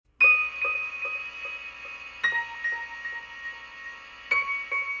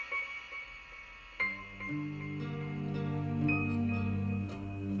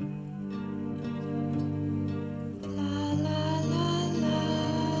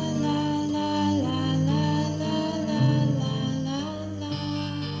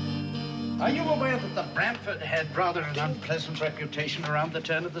had rather an unpleasant reputation around the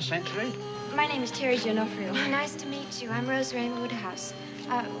turn of the century? My name is Terry Gianofrio. Nice to meet you. I'm Rosemary Woodhouse.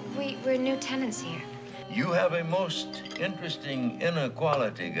 We're new tenants here. You have a most interesting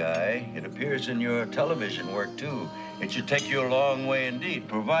inequality, Guy. It appears in your television work, too. It should take you a long way indeed,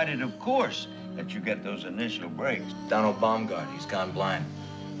 provided, of course, that you get those initial breaks. Donald Baumgart, he's gone blind.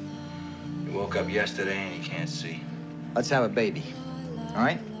 He woke up yesterday and he can't see. Let's have a baby, all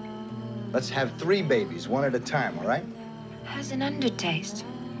right? Let's have 3 babies, one at a time, all right? Has an undertaste.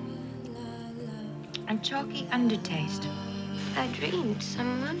 A chalky undertaste. I dreamed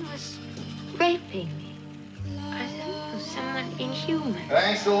someone was raping me. I thought it was someone inhuman.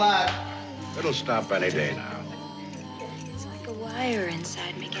 Thanks a lot. It'll stop any day now. It's like a wire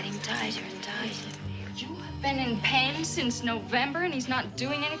inside me getting tighter and tighter. You have been in pain since November and he's not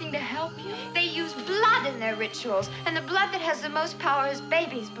doing anything to help you? They use blood in their rituals, and the blood that has the most power is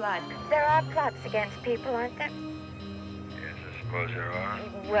baby's blood. There are plots against people, aren't there? Yes, I suppose there are.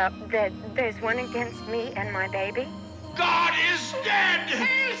 Well, there's one against me and my baby. God is dead!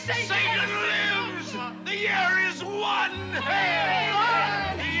 Hail Satan! Satan lives! The year is one!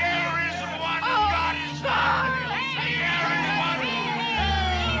 Hail! The year is one! God is dead! The year is one!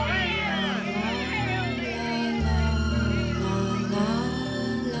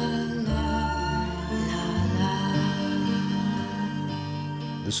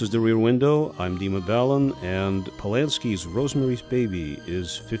 This is The Rear Window. I'm Dima Ballin, and Polanski's Rosemary's Baby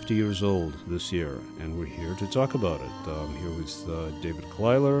is 50 years old this year, and we're here to talk about it. I'm here with David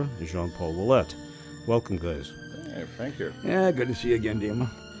Kleiler and Jean-Paul Willette. Welcome, guys. Hey, thank you. Yeah, good to see you again, Dima.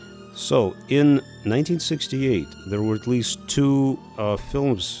 So, in 1968, there were at least 2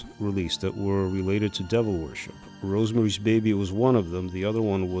 films released that were related to devil worship. Rosemary's Baby was one of them. The other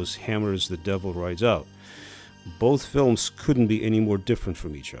one was Hammer's The Devil Rides Out. Both films couldn't be any more different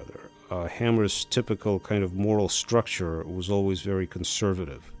from each other. Hammer's typical kind of moral structure was always very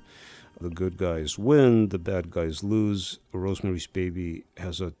conservative. The good guys win, the bad guys lose. Rosemary's Baby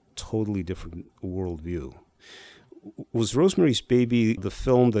has a totally different worldview. Was Rosemary's Baby the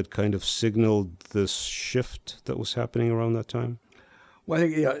film that kind of signaled this shift that was happening around that time? Well,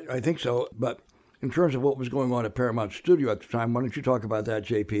 I think so. But in terms of what was going on at Paramount Studio at the time, why don't you talk about that,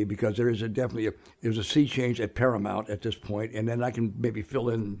 JP? Because there is there's a sea change at Paramount at this point, and then I can maybe fill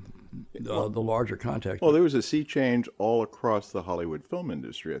in the larger context. Well, there was a sea change all across the Hollywood film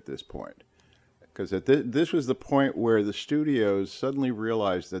industry at this point. Because this was the point where the studios suddenly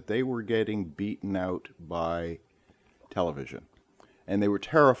realized that they were getting beaten out by television. And they were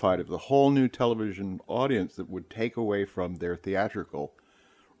terrified of the whole new television audience that would take away from their theatrical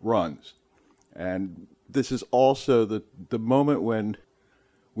runs. And this is also the moment when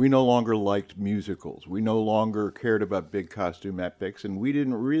we no longer liked musicals. We no longer cared about big costume epics, and we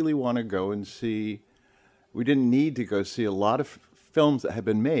didn't really want to go and see, we didn't need to go see a lot of films that had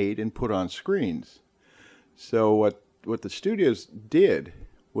been made and put on screens. So what the studios did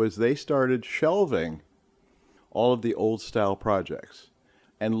was they started shelving all of the old style projects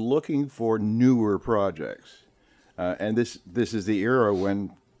and looking for newer projects. And this is the era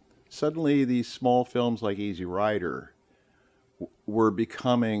when suddenly these small films like Easy Rider were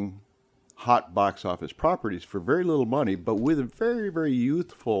becoming hot box office properties for very little money, but with a very, very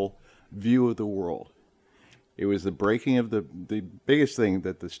youthful view of the world. It was the breaking of the biggest thing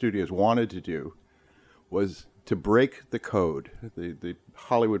that the studios wanted to do was to break the code, the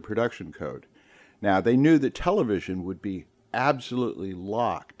Hollywood production code. Now, they knew that television would be absolutely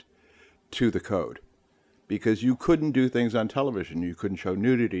locked to the code, because you couldn't do things on television. You couldn't show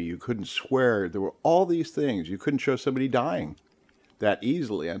nudity. You couldn't swear. There were all these things. You couldn't show somebody dying that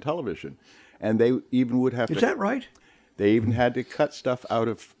easily on television. And they even would have to... Is that right? They even had to cut stuff out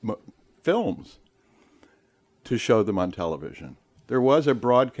of films to show them on television. There was a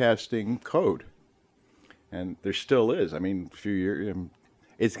broadcasting code, and there still is. I mean, a few years...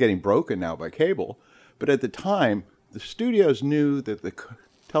 It's getting broken now by cable. But at the time, the studios knew that the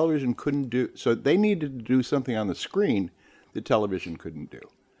television couldn't do, so they needed to do something on the screen that television couldn't do.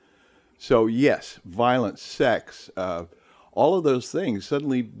 So yes, violence, sex, all of those things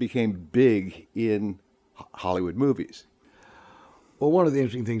suddenly became big in Hollywood movies. Well, one of the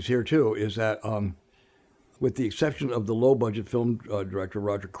interesting things here, too, is that with the exception of the low-budget film director,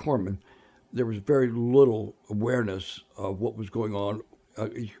 Roger Corman, there was very little awareness of what was going on.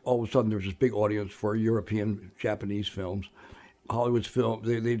 All of a sudden, there was this big audience for European, Japanese films. Hollywood's film,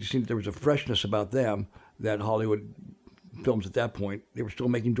 they seemed there was a freshness about them that Hollywood films at that point, they were still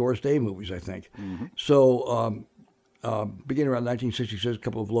making Doris Day movies, I think. Mm-hmm. So beginning around 1966, a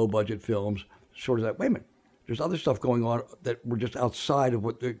couple of low-budget films, sort of that, wait a minute, there's other stuff going on that were just outside of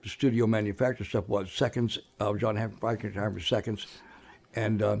what the studio manufactured stuff was. Seconds, John Frankenheimer's Seconds,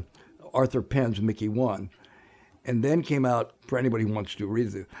 and Arthur Penn's Mickey 1. And then came out, for anybody who wants to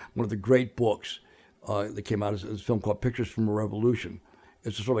read it, one of the great books that came out is a film called Pictures from a Revolution.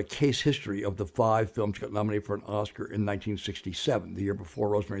 It's a sort of a case history of the 5 films that got nominated for an Oscar in 1967, the year before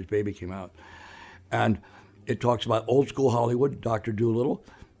Rosemary's Baby came out. And it talks about old school Hollywood, Dr. Dolittle,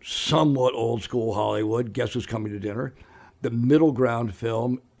 somewhat old school Hollywood, Guess Who's Coming to Dinner, the middle ground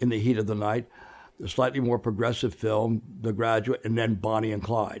film, In the Heat of the Night, the slightly more progressive film, The Graduate, and then Bonnie and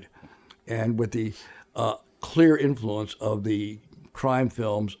Clyde. And with the clear influence of the crime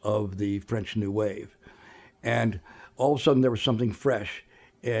films of the French New Wave. And all of a sudden there was something fresh.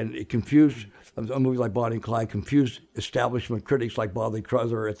 And it confused, a movie like Bonnie and Clyde confused establishment critics like Bobby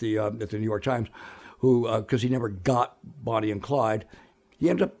Cruther at the New York Times, who, because he never got Bonnie and Clyde,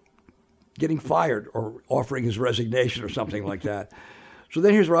 he ended up getting fired or offering his resignation or something like that. So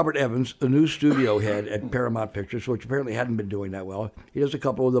then here's Robert Evans, a new studio head at Paramount Pictures, which apparently hadn't been doing that well. He does a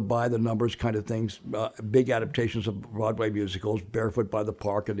couple of the by-the-numbers kind of things, big adaptations of Broadway musicals, Barefoot by the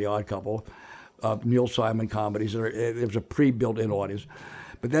Park and The Odd Couple, Neil Simon comedies. There was a pre-built-in audience.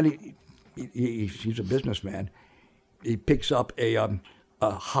 But then he's a businessman. He picks up a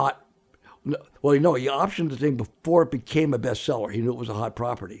hot, well, he optioned the thing before it became a bestseller. He knew it was a hot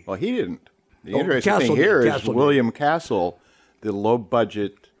property. Well, he didn't. The interesting thing here is William Castle, the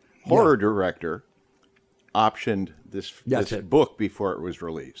low-budget horror director, optioned this book before it was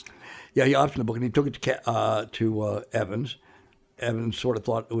released. Yeah, he optioned the book, and he took it to Evans. Evans sort of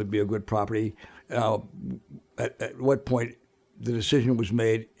thought it would be a good property. At what point the decision was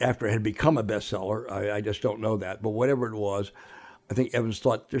made after it had become a bestseller, I just don't know that. But whatever it was, I think Evans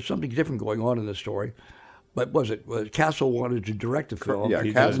thought there's something different going on in this story. But Castle wanted to direct the film? Yeah,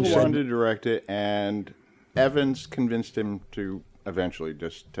 Castle wanted to direct it, and Evans convinced him to eventually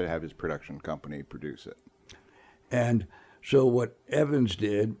just to have his production company produce it. And so what Evans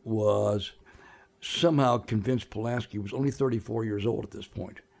did was somehow convince Polanski, who was only 34 years old at this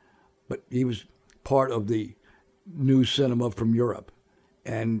point, but he was part of the new cinema from Europe.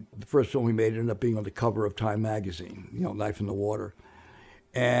 And the first film he made ended up being on the cover of Time magazine, Knife in the Water.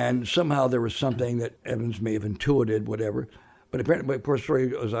 And somehow there was something that Evans may have intuited, whatever. But apparently, the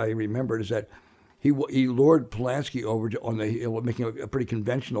story, as I remembered, is that he lured Polanski over on making a pretty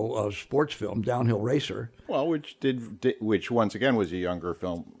conventional sports film, Downhill Racer. Well, which once again was a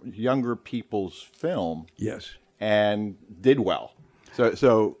younger people's film. Yes, and did well.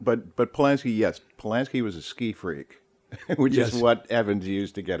 But Polanski, yes, Polanski was a ski freak, which is what Evans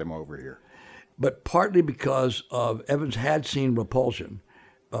used to get him over here. But partly because Evans had seen Repulsion,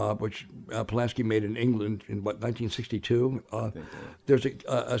 which Polanski made in England in, 1962? There's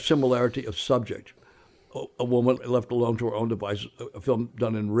a similarity of subject. A woman left alone to her own devices, a film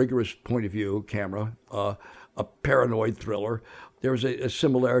done in rigorous point of view camera, a paranoid thriller. There was a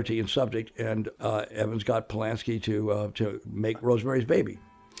similarity in subject, and Evans got Polanski to make Rosemary's Baby.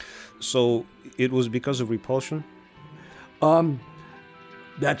 So it was because of Repulsion?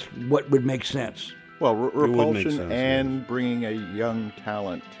 That's what would make sense. Well, Repulsion and bringing a young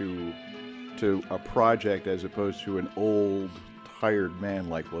talent to a project as opposed to an old, tired man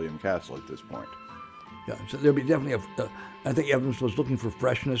like William Castle at this point. Yeah, so there'll be definitely I think Evans was looking for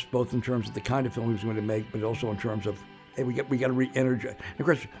freshness, both in terms of the kind of film he was going to make, but also in terms of, hey, we got to re-energize. And of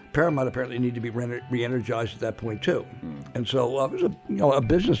course, Paramount apparently needed to be re-energized at that point too, and so it was a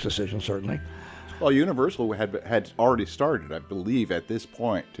business decision certainly. Well, Universal had already started, I believe, at this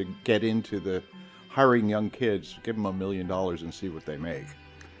point to get into the hiring young kids, give them $1 million and see what they make.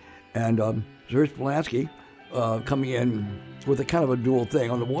 And so here's Polanski coming in with a kind of a dual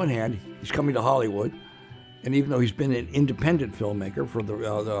thing. On the one hand, he's coming to Hollywood, and even though he's been an independent filmmaker for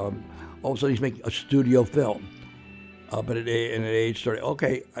all of a sudden he's making a studio film. But at an age 30,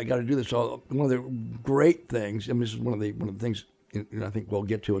 okay, I got to do this. So one of the great things, and this is one of the things I think we'll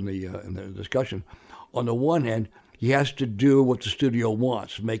get to in the discussion. On the one hand, he has to do what the studio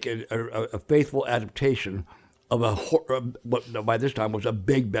wants, make a faithful adaptation of what by this time was a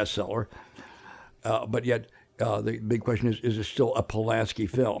big bestseller. But yet, the big question is it still a Polanski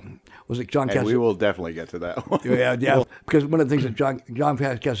film? Was it John Cassavetes? And we will definitely get to that one. Yeah, because one of the things that John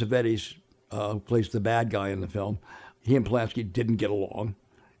Cassavetes, who plays the bad guy in the film, he and Polanski didn't get along.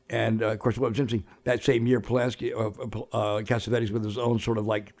 And, of course, what was interesting, that same year, Polanski, Cassavetes, with his own sort of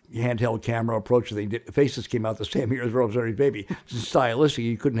like handheld camera approach to things, Faces came out the same year as Rosemary's Baby. Stylistically,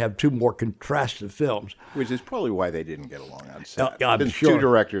 you couldn't have two more contrasted films. Which is probably why they didn't get along on set. I'm Since sure. Two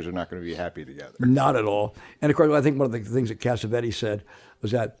directors are not going to be happy together. Not at all. And, of course, I think one of the things that Cassavetes said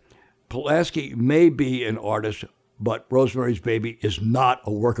was that Polanski may be an artist, but Rosemary's Baby is not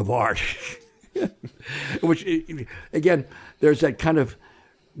a work of art. Which, again, there's that kind of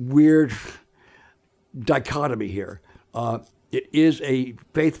weird dichotomy here. It is a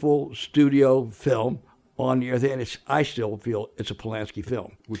faithful studio film on the other hand. I still feel it's a Polanski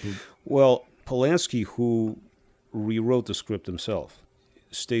film. Well, Polanski, who rewrote the script himself,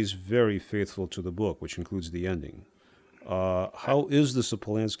 stays very faithful to the book, which includes the ending. How is this a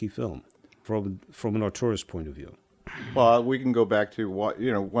Polanski film from an auteurist point of view? Well, we can go back to what,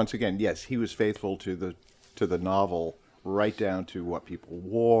 once again, yes, he was faithful to the novel right down to what people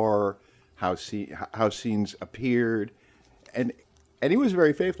wore, how scenes appeared, and he was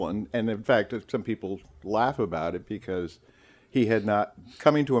very faithful. And in fact, some people laugh about it because he had not,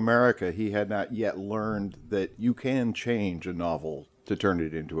 coming to America, he had not yet learned that you can change a novel to turn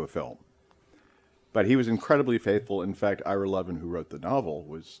it into a film. But he was incredibly faithful. In fact, Ira Levin, who wrote the novel,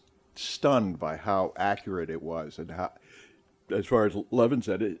 was stunned by how accurate it was, and how, as far as Levin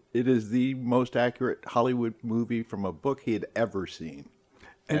said, it is the most accurate Hollywood movie from a book he had ever seen,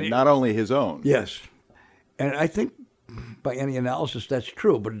 and not only his own. Yes, and I think by any analysis that's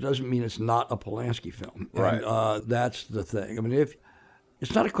true, but it doesn't mean it's not a Polanski film. Right. And, that's the thing. I mean, if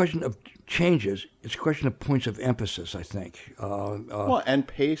it's not a question of changes, it's a question of points of emphasis, I think. Well, and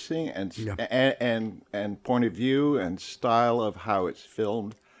pacing and point of view and style of how it's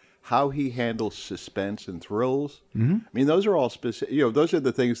filmed. How he handles suspense and thrills. Mm-hmm. I mean, those are all specific. Those are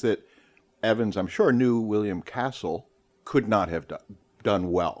the things that Evans, I'm sure, knew William Castle could not have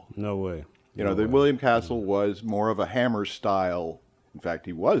done well. No way. William Castle was more of a Hammer style. In fact,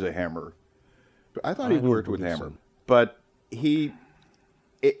 he was a Hammer. I thought he worked with Hammer, so. But it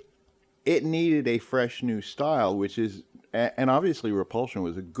needed a fresh new style, which is, and obviously Repulsion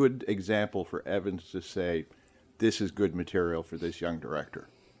was a good example for Evans to say, this is good material for this young director.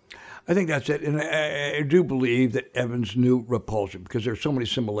 I think that's it, and I do believe that Evans knew Repulsion because there are so many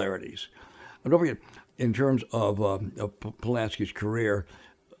similarities. And don't forget, in terms of Polanski's career,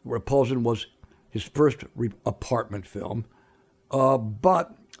 Repulsion was his first apartment film,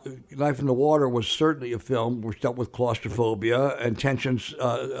 but Knife in the Water was certainly a film which dealt with claustrophobia and tensions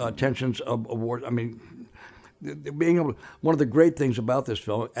of war. I mean, one of the great things about this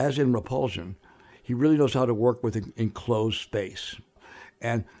film, as in Repulsion, he really knows how to work with an enclosed space.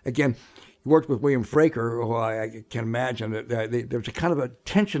 And again, he worked with William Fraker, who I can imagine that there's a kind of a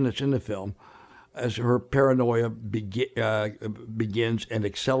tension that's in the film as her paranoia begins and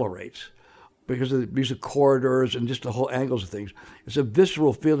accelerates because of these corridors and just the whole angles of things. It's a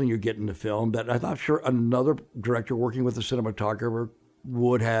visceral feeling you get in the film that I'm not sure another director working with a cinematographer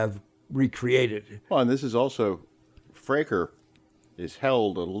would have recreated. Well, and this is also, Fraker is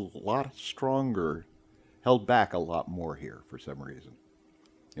held a lot stronger, held back a lot more here for some reason.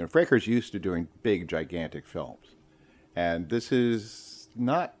 Fraker's used to doing big, gigantic films. And this is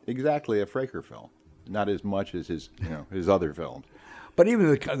not exactly a Fraker film. Not as much as his other films. But even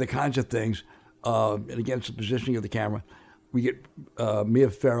the kinds of things, and again, it's the positioning of the camera, we get Mia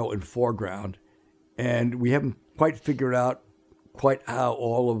Farrow in foreground, and we haven't quite figured out quite how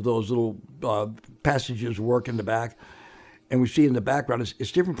all of those little passages work in the back. And we see in the background,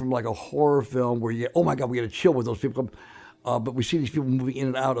 it's different from like a horror film where oh my God, we get a chill with those people. But we see these people moving in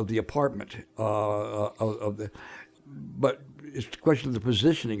and out of the apartment. But it's a question of the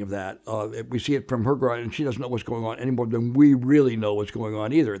positioning of that. We see it from her ground, and she doesn't know what's going on any more than we really know what's going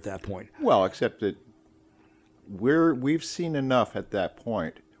on either at that point. Well, except that we've seen enough at that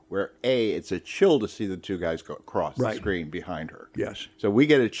point where it's a chill to see the two guys go across the screen behind her. Yes. So we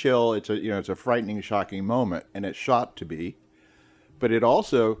get a chill. It's a frightening, shocking moment, and it's shot to be. But it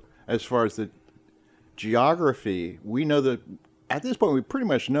also, as far as the geography, we know that at this point we pretty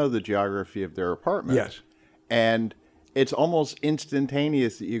much know the geography of their apartment. Yes. And it's almost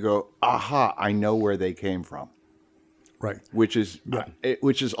instantaneous that you go, aha, I know where they came from. Right. Which is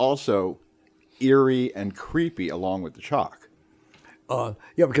also eerie and creepy along with the shock.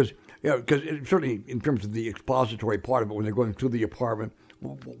 Because certainly in terms of the expository part of it, when they're going through the apartment,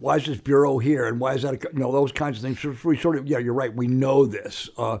 why is this bureau here and why is that? Those kinds of things. So we sort of, you're right. We know this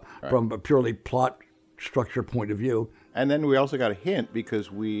from a purely plot structure point of view. And then we also got a hint because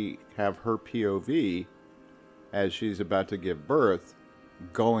we have her POV as she's about to give birth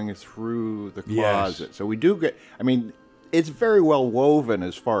going through the closet. Yes. So we do get, it's very well woven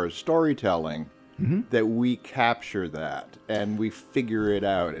as far as storytelling that we capture that and we figure it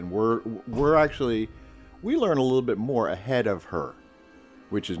out. And we're actually, we learn a little bit more ahead of her,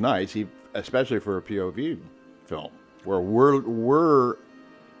 which is nice, especially for a POV film where we're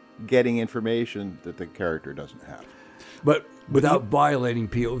getting information that the character doesn't have. but without violating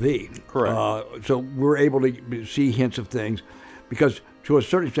POV. Correct. So we're able to see hints of things, because to a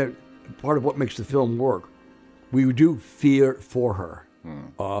certain extent, part of what makes the film work, we do fear for her.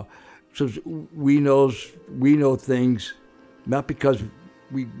 So we know things, not because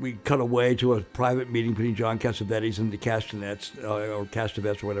we cut away to a private meeting between John Cassavetes and the Castanets, or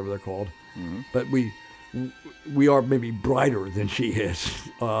Castavets, or whatever they're called, but we are maybe brighter than she is.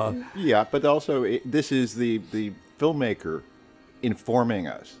 Yeah, but also this is the filmmaker informing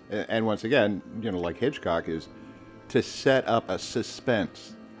us, and once again, like Hitchcock, is to set up a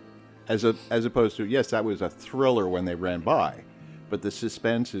suspense, as opposed to, yes, that was a thriller when they ran by, but the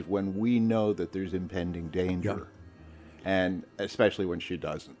suspense is when we know that there's impending danger, and especially when she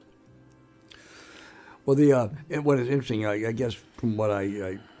doesn't. Well, what is interesting, I guess, from what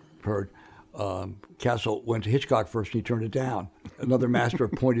I heard, Castle went to Hitchcock first and he turned it down. Another master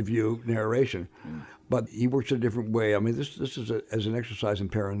of point of view narration. But he works a different way. I mean, this is as an exercise in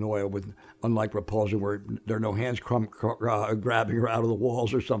paranoia, with, unlike Repulsion, where there are no hands grabbing her out of the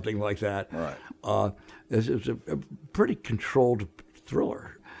walls or something like that. Right. This is a pretty controlled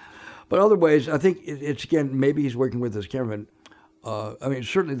thriller. But other ways, I think it's, again, maybe he's working with his cameraman. I mean,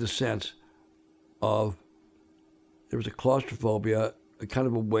 certainly the sense of there was a claustrophobia, a kind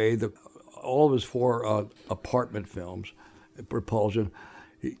of a way that all of his 4 apartment films, Repulsion,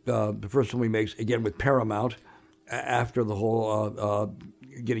 the first one he makes, again, with Paramount, after the whole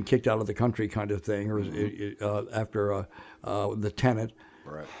getting kicked out of the country kind of thing, or after The Tenant.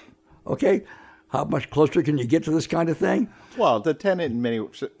 Right. Okay, how much closer can you get to this kind of thing? Well, The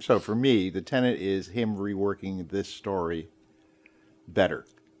Tenant, so for me, The Tenant is him reworking this story better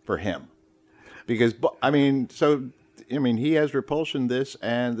for him. Because, he has Repulsion, this,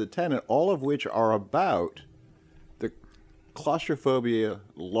 and The Tenant, all of which are about the claustrophobia,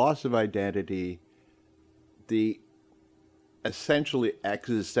 loss of identity, the essentially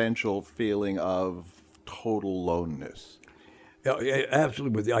existential feeling of total loneness. Yeah,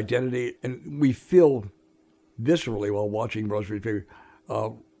 absolutely, with the identity. And we feel viscerally while watching Rosemary's Baby,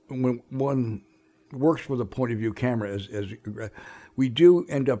 when one works with a point of view camera, as we do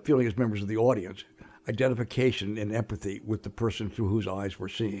end up feeling, as members of the audience, identification and empathy with the person through whose eyes we're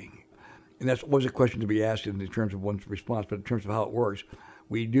seeing. And that's always a question to be asked in terms of one's response, but in terms of how it works,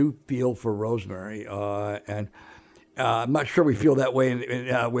 we do feel for Rosemary. And I'm not sure we feel that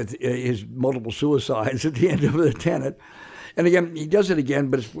way with his multiple suicides at the end of The Tenant. And again, he does it again,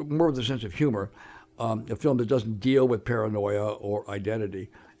 but it's more with a sense of humor. A film that doesn't deal with paranoia or identity.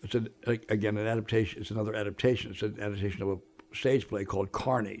 It's, again, an adaptation. It's another adaptation. It's an adaptation of a stage play called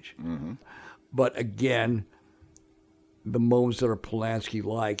Carnage. Mm-hmm. But again, the moments that are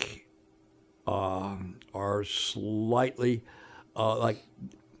Polanski-like are slightly like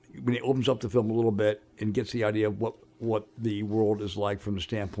when he opens up the film a little bit and gets the idea of what the world is like from the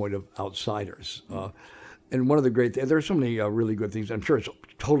standpoint of outsiders. And one of the great things, there are so many really good things. I'm sure it's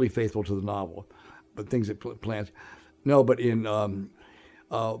totally faithful to the novel, but things that Polanski. No, but in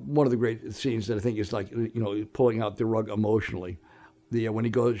one of the great scenes that I think is like, pulling out the rug emotionally. When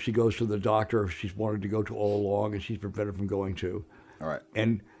she goes to the doctor she's wanted to go to all along, and she's prevented from going to. All right.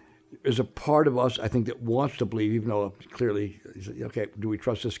 And there's a part of us, I think, that wants to believe, even though clearly, okay, do we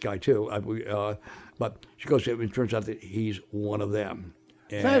trust this guy too? But she goes to him, and it turns out that he's one of them.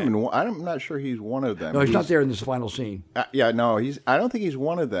 I'm not sure he's one of them. No, he's not there in this final scene. I don't think he's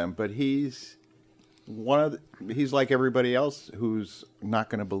one of them, but he's he's like everybody else who's not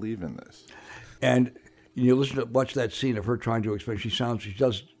going to believe in this. And you watch that scene of her trying to explain. She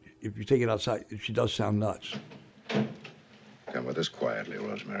does, if you take it outside, she does sound nuts. Come with us quietly,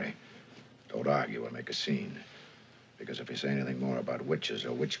 Rosemary. Don't argue or make a scene. Because if you say anything more about witches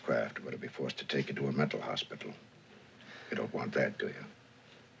or witchcraft, we're going to be forced to take you to a mental hospital. You don't want that, do you?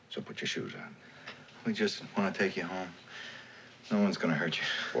 So put your shoes on. We just want to take you home. No one's going to hurt you.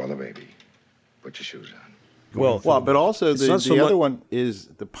 For the baby. Put your shoes on. Well, but also the other one is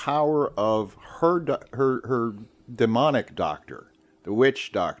the power of her demonic doctor, the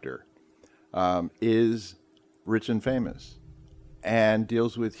witch doctor, is rich and famous, and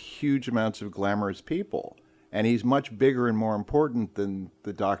deals with huge amounts of glamorous people, and he's much bigger and more important than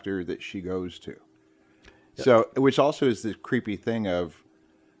the doctor that she goes to. Yep. So, which also is the creepy thing of,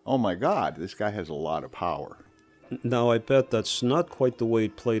 oh my God, this guy has a lot of power. Now, I bet that's not quite the way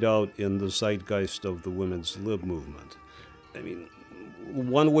it played out in the zeitgeist of the women's lib movement. I mean,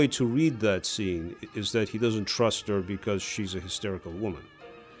 one way to read that scene is that he doesn't trust her because she's a hysterical woman,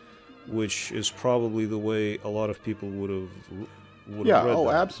 which is probably the way a lot of people would have would Yeah, have read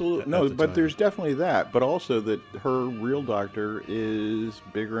that absolutely. at No, the but time. there's definitely that. But also that her real doctor is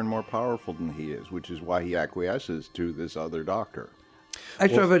bigger and more powerful than he is, which is why he acquiesces to this other doctor. I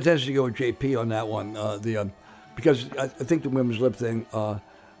sort of have a tendency to go with JP on that one, because I think the women's lib thing.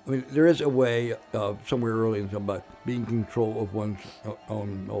 I mean, there is a way somewhere early in the film about being in control of one's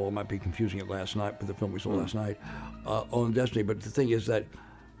own. Oh, I might be confusing it last night with the film we saw last night, own destiny. But the thing is that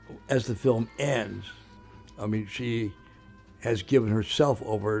as the film ends, I mean, she has given herself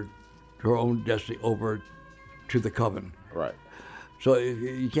over, her own destiny over to the coven. Right. So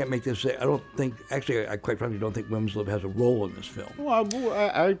you can't make this say. I don't think. Actually, I quite frankly don't think women's lib has a role in this film. Well,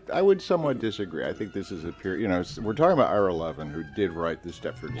 I would somewhat disagree. I think this is a period. You know, we're talking about Ira Levin, who did write the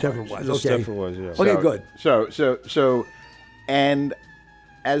Stepford Wives. Stepford Wives. The Okay. Stepford Wives, yeah. Okay, good. So, and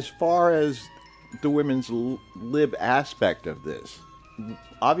as far as the women's lib aspect of this,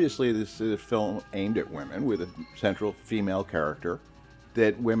 obviously this is a film aimed at women with a central female character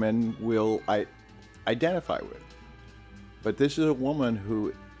that women will identify with. But this is a woman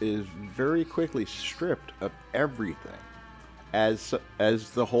who is very quickly stripped of everything, as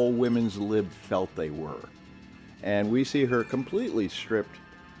the whole women's lib felt they were. And we see her completely stripped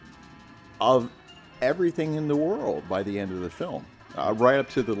of everything in the world by the end of the film, right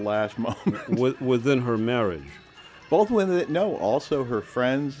up to the last moment. Within her marriage. Both women, no, also her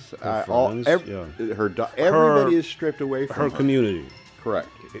friends, yeah. Everybody is stripped away from her. Her community. Correct.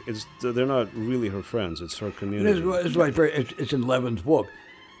 They're not really her friends. It's her community. It's right. It's in Levin's book,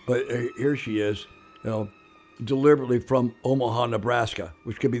 but here she is, deliberately from Omaha, Nebraska,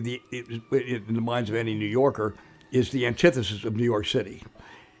 which could be in the minds of any New Yorker, is the antithesis of New York City,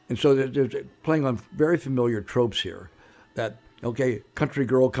 and so they're playing on very familiar tropes here. That country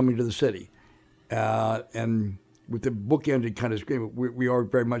girl coming to the city, and with the bookended kind of screen, we are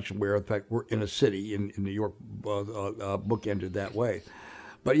very much aware of the fact we're in a city in New York, bookended that way.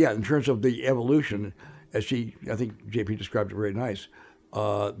 But yeah, in terms of the evolution, I think JP described it very nice.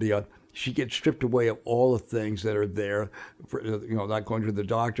 She gets stripped away of all the things that are there, not going to the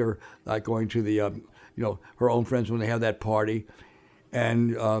doctor, not going to the, her own friends when they have that party,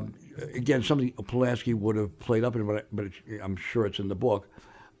 and again, something Polanski would have played up in, but I'm sure it's in the book.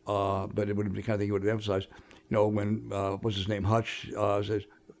 But it would have been the kind of thing he would have emphasized. When what's his name, Hutch says,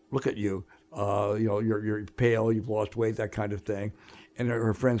 "Look at you, you're pale, you've lost weight," that kind of thing. And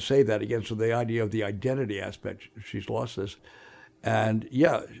her friends say that again. So the idea of the identity aspect, she's lost this. And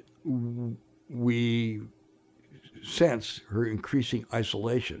yeah, we sense her increasing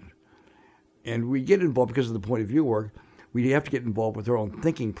isolation. And we get involved because of the point of view work. We have to get involved with her own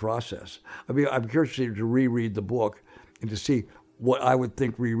thinking process. I mean, I'm curious to reread the book and to see what I would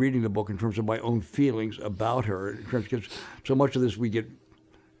think rereading the book in terms of my own feelings about her. Because so much of this we get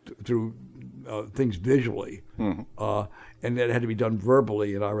through things visually. Mm-hmm. And that had to be done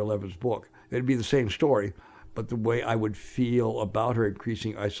verbally in Ira Levin's book. It'd be the same story, but the way I would feel about her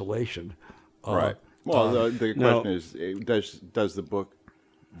increasing isolation. Right. Well, the question is, does the book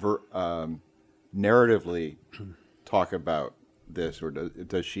narratively talk about this, or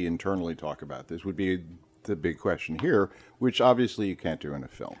does she internally talk about this? Would be the big question here, which obviously you can't do in a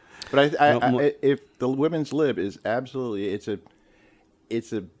film. But if the women's lib is absolutely,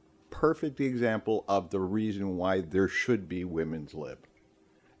 it's a perfect example of the reason why there should be women's lib,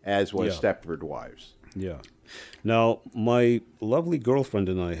 as was Stepford Wives. Yeah. Now, my lovely girlfriend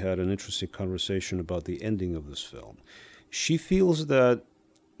and I had an interesting conversation about the ending of this film. She feels that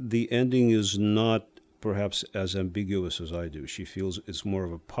the ending is not perhaps as ambiguous as I do. She feels it's more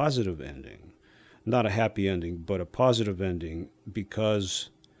of a positive ending, not a happy ending, but a positive ending, because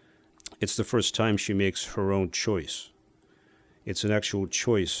it's the first time she makes her own choice. It's an actual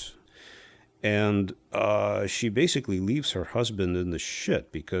choice. And she basically leaves her husband in the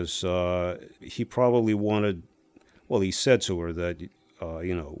shit because he probably wanted, he said to her that,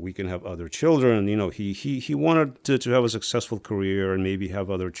 we can have other children. He wanted to have a successful career and maybe have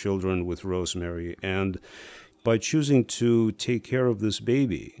other children with Rosemary. And by choosing to take care of this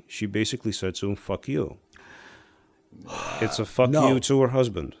baby, she basically said to him, "Fuck you." It's a fuck you to her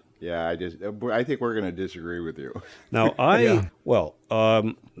husband. Yeah, I think we're going to disagree with you. Now, a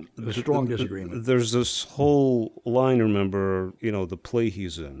strong disagreement. There's this whole line, remember, the play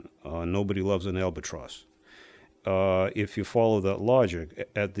he's in, Nobody Loves an Albatross. If you follow that logic,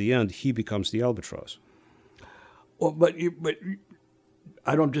 at the end, he becomes the albatross. Well, but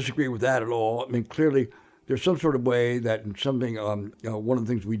I don't disagree with that at all. I mean, clearly, there's some sort of way that something, one of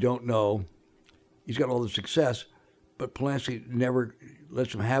the things we don't know, he's got all the success, but Polanski never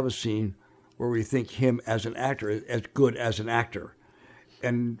lets him have a scene where we think him as an actor as good as an actor.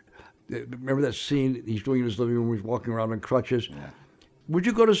 And Remember that scene he's doing in his living room? He's walking around on crutches. Yeah. Would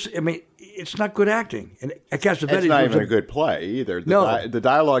you go to? I mean, it's not good acting. And Cassavetes, it's not even a good play either. The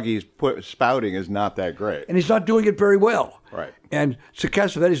dialogue he's spouting is not that great, and he's not doing it very well. Right. And so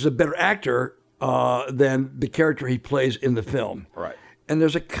Cassavetes is a better actor than the character he plays in the film. Right. And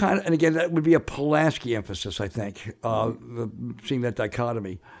there's a kind of, and again, that would be a Polanski emphasis, I think, seeing that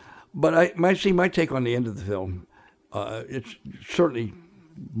dichotomy. But my take on the end of the film, it's certainly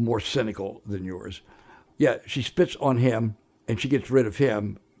more cynical than yours. Yeah, she spits on him and she gets rid of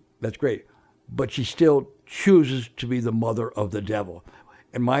him. That's great. But she still chooses to be the mother of the devil.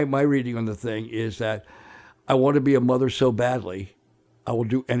 And my reading on the thing is that I want to be a mother so badly, I will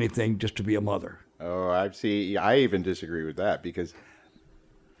do anything just to be a mother. Oh, I even disagree with that because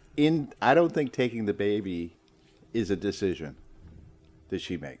I don't think taking the baby is a decision that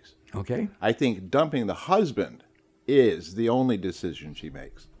she makes. Okay. I think dumping the husband is the only decision she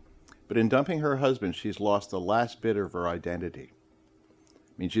makes. But in dumping her husband, she's lost the last bit of her identity.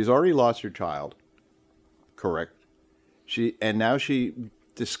 I mean, she's already lost her child. Correct. And now she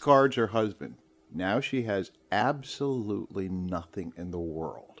discards her husband. Now she has absolutely nothing in the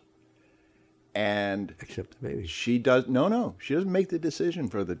world. And except the baby. She doesn't make the decision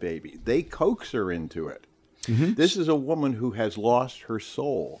for the baby. They coax her into it. Mm-hmm. This is a woman who has lost her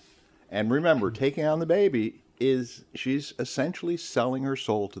soul. And remember, taking on the baby she's essentially selling her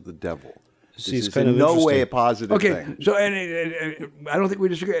soul to the devil. This is in no way a positive thing. Okay, so and I don't think we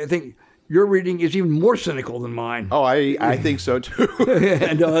disagree. I think your reading is even more cynical than mine. Oh, I think so too.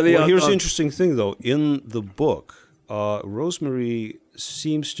 And, here's the interesting thing, though. In the book, Rosemary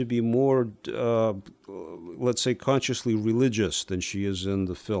seems to be more, let's say, consciously religious than she is in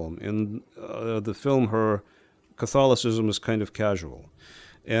the film. In the film, her Catholicism is kind of casual.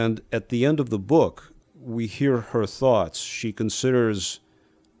 And at the end of the book, we hear her thoughts. She considers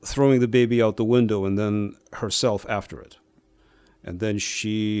throwing the baby out the window and then herself after it. And then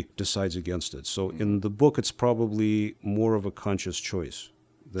she decides against it. So in the book, it's probably more of a conscious choice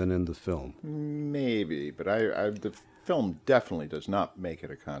than in the film. Maybe, but the film definitely does not make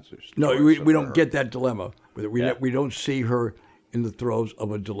it a conscious choice. No, we don't get that dilemma. We don't see her in the throes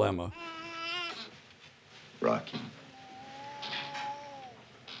of a dilemma. Rocky.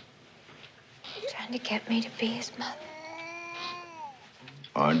 Trying to get me to be his mother.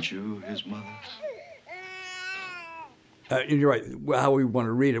 Aren't you his mother? And you're right. How we want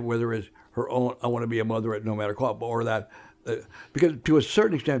to read it, whether it's her own, I want to be a mother at no matter what, or that, because to a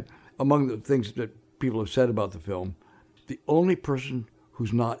certain extent, among the things that people have said about the film, the only person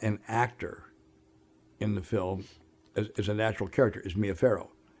who's not an actor in the film as a natural character is Mia Farrow.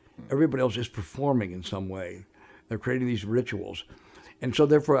 Everybody else is performing in some way. They're creating these rituals. And so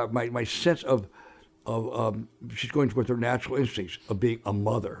therefore, my sense of she's going towards her natural instincts of being a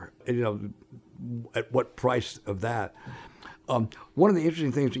mother. And, at what price of that? One of the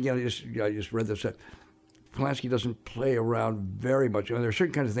interesting things, again, I just read this, that Polanski doesn't play around very much. I mean, there are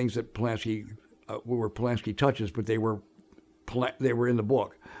certain kinds of things that Polanski, where Polanski touches, but they were in the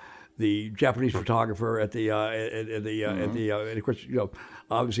book. The Japanese photographer and of course,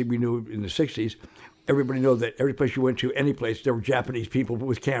 obviously we knew in the 60s, everybody knew that every place you went to, any place, there were Japanese people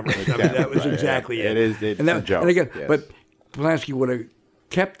with cameras. I mean, that was exactly it. It's a joke. And again, yes. But Polanski would have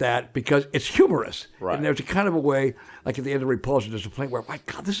kept that because it's humorous. Right. And there's a kind of a way, like at the end of Repulsion, there's a point where, my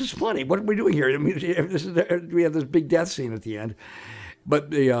God, this is funny. What are we doing here? I mean, we have this big death scene at the end.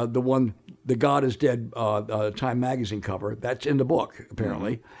 But the God is Dead Time magazine cover, that's in the book,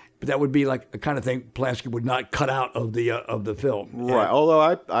 apparently. Mm-hmm. But that would be like a kind of thing Polanski would not cut out of the film. Right. Although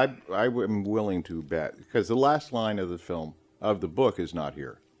I am willing to bet, because the last line of the book is not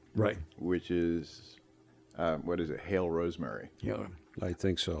here. Right. Which is, what is it? Hail Rosemary. Yeah. I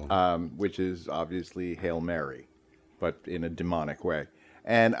think so. Which is obviously Hail Mary, but in a demonic way.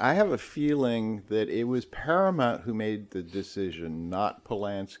 And I have a feeling that it was Paramount who made the decision, not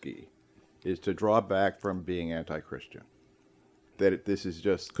Polanski, is to draw back from being anti-Christian. That this is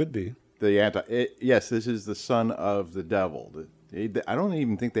just... Could be. Yes, this is the son of the devil. I don't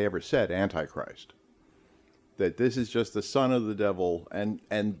even think they ever said Antichrist. That this is just the son of the devil,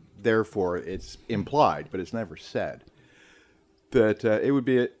 and therefore it's implied, but it's never said. That it would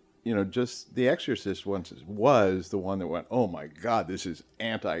be, just The Exorcist once was the one that went, oh my God, this is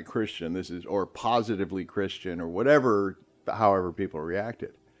anti-Christian, or positively Christian, or whatever, however people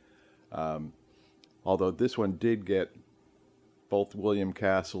reacted. Although this one did get, both William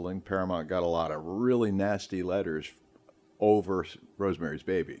Castle and Paramount got a lot of really nasty letters over Rosemary's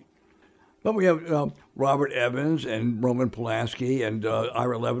Baby. But we have Robert Evans and Roman Polanski and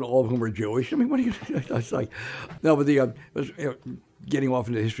Ira Levin, all of whom are Jewish. I mean, what do you? It's like, no, but getting off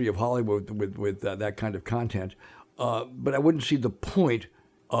into the history of Hollywood with that kind of content. But I wouldn't see the point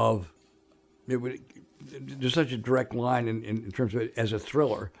of there's such a direct line in terms of it as a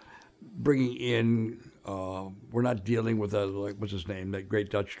thriller, bringing in. We're not dealing with what's his name, that great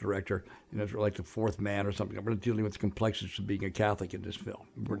Dutch director, like The Fourth Man or something. We're not dealing with the complexities of being a Catholic in this film.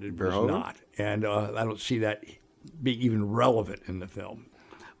 We're not, and I don't see that being even relevant in the film.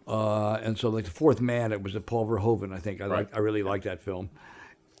 And so, like The Fourth Man, it was a Paul Verhoeven. I think I really like that film.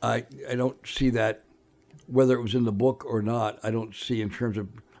 I don't see that, whether it was in the book or not. I don't see in terms of.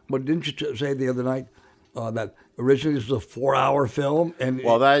 What didn't you say the other night? That originally this was a 4-hour film, and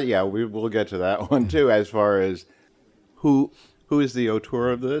we'll get to that one too. As far as who is the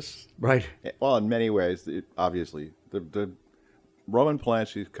auteur of this, right? Well, in many ways, obviously, the Roman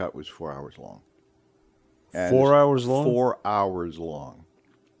Polanski's cut was 4 hours long. And 4 hours long. 4 hours long.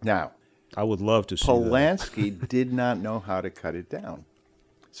 Now, I would love to see Polanski did not know how to cut it down,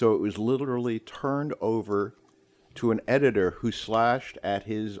 so it was literally turned over to an editor who slashed at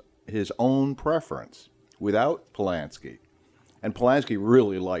his own preference. Without Polanski, and Polanski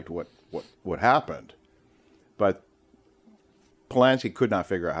really liked what happened, but Polanski could not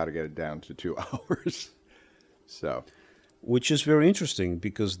figure out how to get it down to 2 hours. So, which is very interesting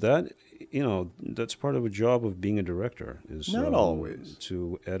because that's part of a job of being a director is not always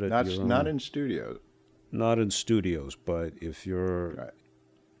to edit. Not in studios. Not in studios, but if you're,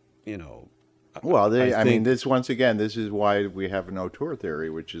 right. Well, this once again, this is why we have an auteur theory,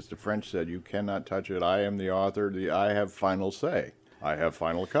 which is the French said, "You cannot touch it. I am the author. I have final say. I have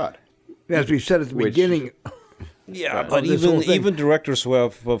final cut." As we said at the beginning. Yeah, but even directors who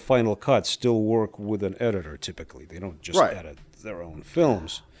have final cuts still work with an editor. Typically, they don't just edit their own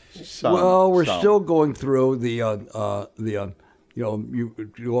films. We're still going through the you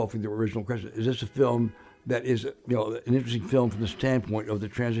go off with the original question. Is this a film that is, an interesting film from the standpoint of the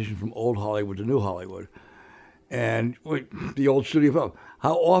transition from old Hollywood to new Hollywood, and the old studio film?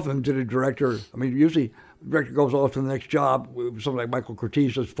 How often did a director? Usually the director goes off to the next job. Something like Michael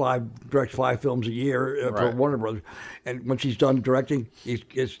Curtiz directs 5 films a year for Warner Brothers, and once he's done directing, he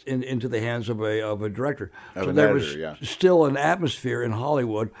gets into the hands of a director. There was still an atmosphere in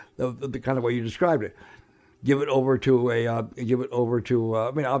Hollywood, the kind of way you described it. Give it over to.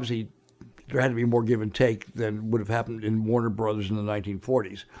 Obviously, there had to be more give and take than would have happened in Warner Brothers in the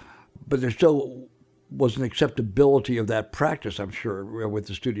 1940s. But there still was an acceptability of that practice, I'm sure, with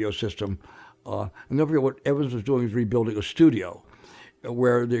the studio system. And don't forget what Evans was doing is rebuilding a studio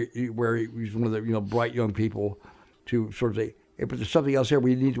where he was one of the bright young people to sort of say, hey, but there's something else here.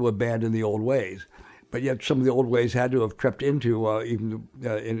 We need to abandon the old ways. But yet some of the old ways had to have crept into, even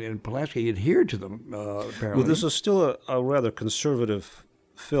in Polanski, he adhered to them, apparently. Well, this is still a rather conservative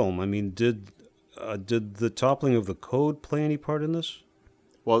film. Did the toppling of the code play any part in this?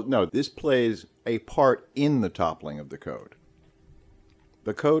 Well, no, this plays a part in the toppling of the code.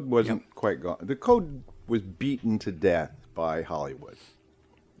 The code wasn't quite gone. The code was beaten to death by Hollywood.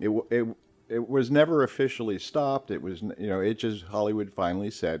 It was never officially stopped. It was, it just Hollywood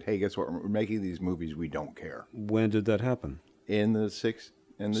finally said, "Hey, guess what? We're making these movies. We don't care." When did that happen? In the 60s.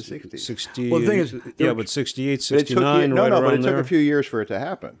 60. Well, the thing is, but 68, 69, but it took a few years for it to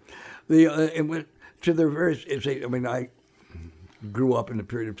happen. It went to the various. I grew up in a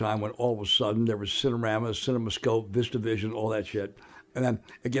period of time when all of a sudden there was Cinerama, CinemaScope, VistaVision, all that shit, and then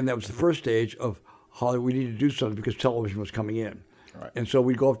again that was the first stage of Hollywood. We needed to do something because television was coming in, right. And so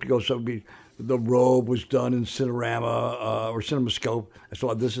we'd go off to go. So The Robe was done in Cinerama or CinemaScope. I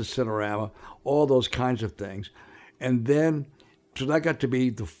saw This Is Cinerama, all those kinds of things, and then. So that got to be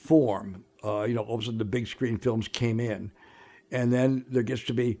the form. All of a sudden the big screen films came in. And then there gets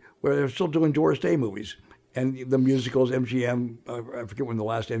to be, where they're still doing Doris Day movies. And the musicals, MGM, I forget when the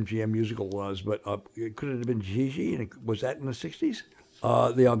last MGM musical was, but it could have been Gigi, and was that in the 60s?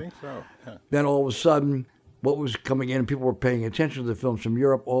 I think so, yeah. Then all of a sudden, what was coming in, and people were paying attention to the films from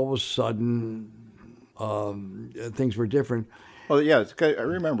Europe, all of a sudden, things were different. Well, yeah, I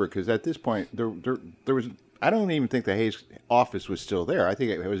remember, because at this point, there was... I don't even think the Hayes office was still there. I think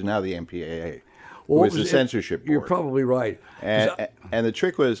it was now the MPAA. Well, it was the censorship board. You're probably right. And the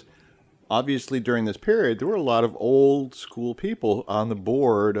trick was, obviously, during this period, there were a lot of old school people on the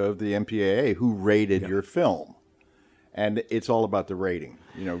board of the MPAA who rated your film. And it's all about the rating.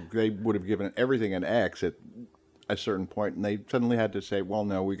 They would have given everything an X at a certain point, and they suddenly had to say, well,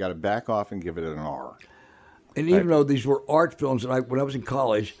 no, we got to back off and give it an R. And even though these were art films, and when I was in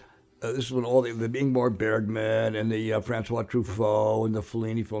college... this is when all the Ingmar Bergman and the Francois Truffaut and the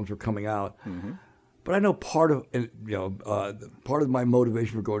Fellini films were coming out. Mm-hmm. But I know part of my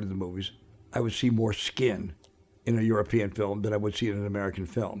motivation for going to the movies, I would see more skin in a European film than I would see in an American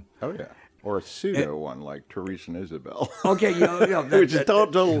film. Oh yeah, or a pseudo one like Teresa and Isabel. Okay, Which is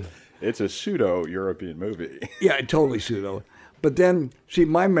total. It's a pseudo European movie. Yeah, totally pseudo. But then, see,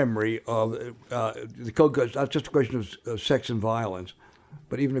 my memory of the code goes not just a question of sex and violence,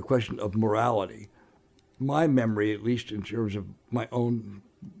 but even a question of morality. My memory, at least in terms of my own,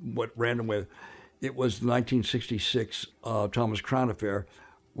 what random with, it was the 1966 Thomas Crown affair,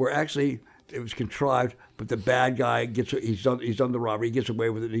 where actually it was contrived, but the bad guy he's done the robbery, he gets away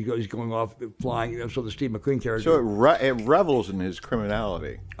with it, he's going off flying. So the Steve McQueen character. So it revels in his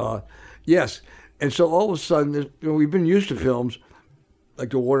criminality. Yes. And so all of a sudden, we've been used to films like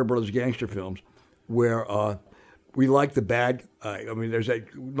the Warner Brothers gangster films where we like the bad guy. I mean, there's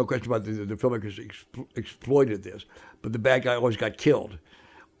no question about the filmmakers exploited this, but the bad guy always got killed.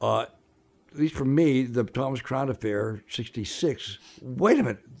 At least for me, the Thomas Crown affair, 66, wait a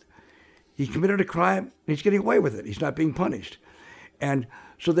minute. He committed a crime, and he's getting away with it. He's not being punished. And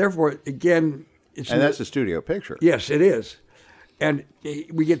so therefore, again... that's a studio picture. Yes, it is. And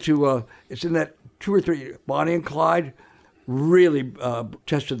we get to, it's in that 2 or 3, Bonnie and Clyde really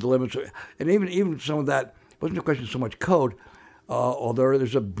tested the limits. And even some of that, wasn't a question so much code, although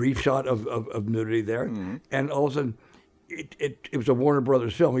there's a brief shot of nudity there. Mm-hmm. And all of a sudden, it was a Warner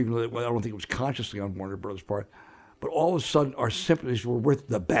Brothers film, even though I don't think it was consciously on Warner Brothers' part. But all of a sudden, our sympathies were with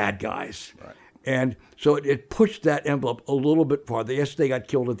the bad guys. Right. And so it pushed that envelope a little bit farther. Yes, they got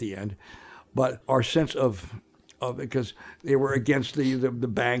killed at the end, but our sense of because they were against the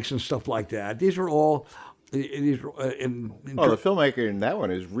banks and stuff like that. These were all. The filmmaker in that one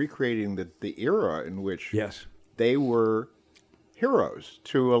is recreating the era in which they were heroes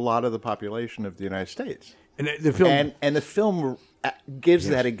to a lot of the population of the United States. And the film and the film gives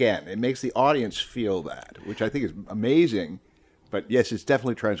that again. It makes the audience feel that, which I think is amazing. But yes, it's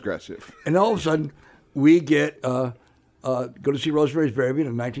definitely transgressive. And all of a sudden, we get go to see Rosemary's Baby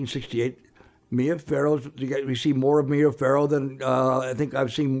in 1968. Mia Farrow. We see more of Mia Farrow than I think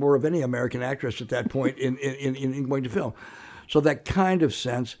I've seen more of any American actress at that point in going to film. So that kind of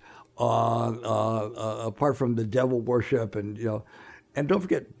sense, apart from the devil worship and and don't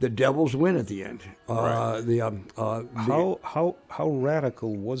forget the devils win at the end. Right. How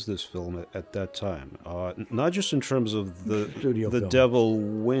radical was this film at that time? Not just in terms of the devil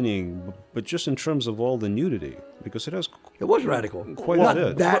winning, but just in terms of all the nudity, because it was radical. Quite not a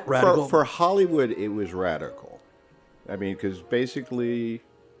bit. That radical. For Hollywood, it was radical. I mean, because basically,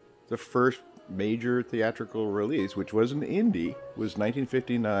 the first major theatrical release, which was an indie, was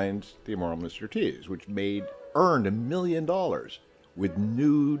 1959's The Immoral Mr. Tease, which earned $1 million. With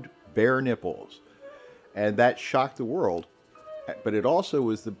nude, bare nipples. And that shocked the world. But it also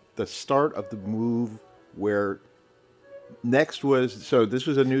was the start of the move where next was, so this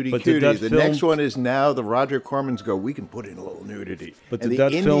was a nudie cutie. The next one is now the Roger Cormans go, we can put in a little nudity. But did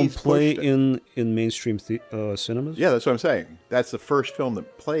that film play in mainstream cinemas? Yeah, that's what I'm saying. That's the first film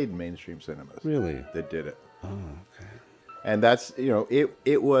that played mainstream cinemas. Really? That did it. Oh, okay. And that's,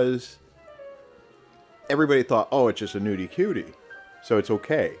 it was, everybody thought, oh, it's just a nudie cutie. So it's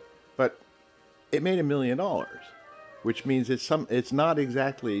okay, but it made $1 million, which means it's not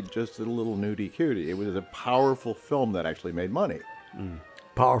exactly just a little nudie cutie. It was a powerful film that actually made money. Mm.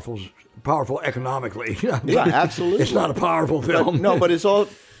 Powerful economically. Yeah, absolutely. It's not a powerful film. But it's all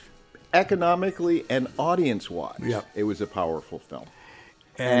economically and audience-wise. Yeah. It was a powerful film,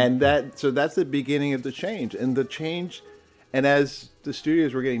 and that's the beginning of the change. And as the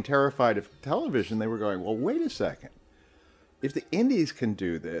studios were getting terrified of television, they were going, well, wait a second. If the indies can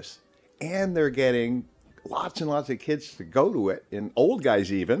do this, and they're getting lots and lots of kids to go to it, and old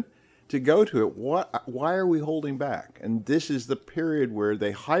guys even, to go to it, why are we holding back? And this is the period where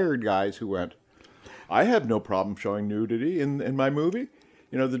they hired guys who went, I have no problem showing nudity in my movie.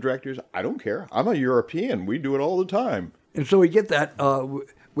 The directors, I don't care. I'm a European. We do it all the time. And so we get that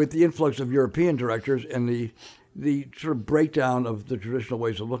with the influx of European directors and the sort of breakdown of the traditional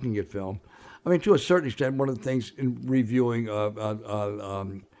ways of looking at film. I mean, to a certain extent, one of the things in reviewing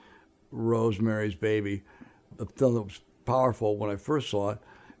Rosemary's Baby, a film that was powerful when I first saw it,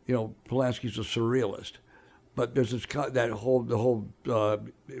 Polanski's a surrealist. But there's the whole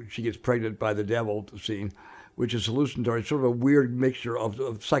she gets pregnant by the devil scene, which is hallucinatory. It's sort of a weird mixture of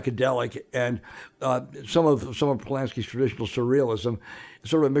psychedelic and some of Polanski's traditional surrealism. It's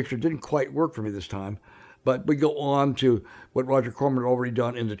sort of a mixture. It didn't quite work for me this time. But we go on to what Roger Corman had already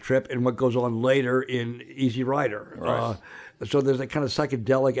done in The Trip and what goes on later in Easy Rider. Right. So there's a kind of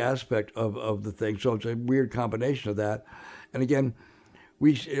psychedelic aspect of the thing. So it's a weird combination of that. And again,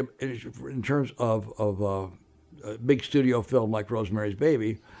 in terms of a big studio film like Rosemary's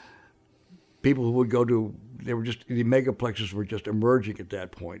Baby, people who would go to, they were just, the megaplexes were just emerging at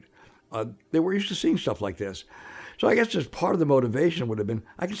that point. They were used to seeing stuff like this. So I guess just part of the motivation would have been,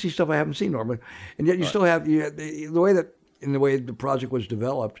 I can see stuff I haven't seen, Norman. And yet you still have, the way the project was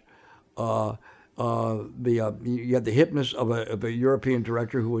developed, you had the hipness of a European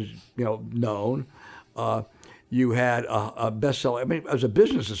director who was, known. You had a bestseller. I mean, as a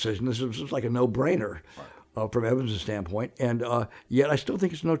business decision, this was like a no-brainer from Evans' standpoint. And yet I still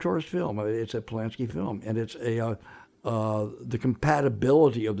think it's a notorious film. I mean, it's a Polanski film. And it's the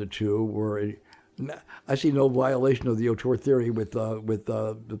compatibility of the two were... I see no violation of the auteur theory with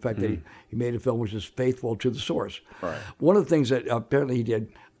the fact that he made a film which is faithful to the source. Right. One of the things that apparently he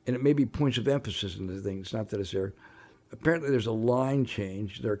did, and it may be points of emphasis in the thing, it's not that it's there. Apparently there's a line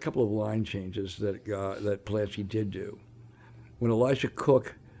change. There are a couple of line changes that Polanski did do. When Elisha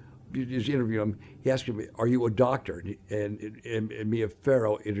Cook, you interview him, he asked him, "Are you a doctor?" And Mia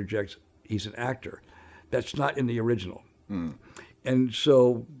Farrow interjects, "He's an actor." That's not in the original. And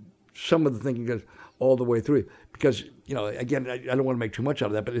so some of the thinking goes all the way through, because, again, I don't want to make too much out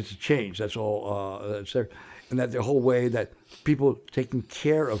of that, but it's a change. That's all that's there. And that the whole way that people taking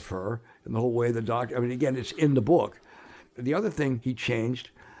care of her, and the whole way the doctor, I mean, again, it's in the book. The other thing he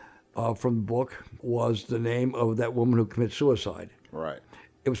changed from the book was the name of that woman who committed suicide. Right.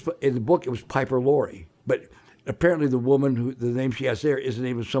 It was in the book. It was Piper Laurie, but apparently the woman the name she has there is the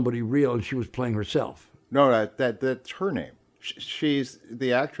name of somebody real, and she was playing herself. No, that's her name. She's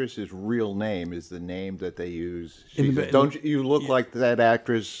the actress's real name is the name that they use. Don't you look like that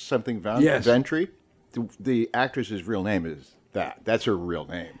actress something Ventry? The actress's real name is that. That's her real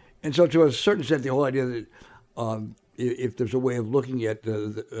name. And so, to a certain extent, the whole idea that if there's a way of looking at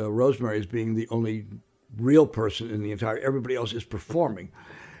Rosemary as being the only real person in the entire, everybody else is performing,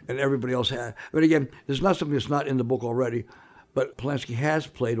 and everybody else has. But again, there's not something that's not in the book already, but Polanski has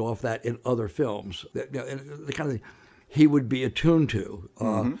played off that in other films. And the kind of thing he would be attuned to.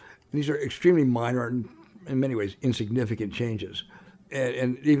 These are extremely minor and, in many ways, insignificant changes,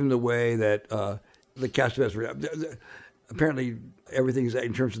 and even the way that the cast of Ezra, apparently everything is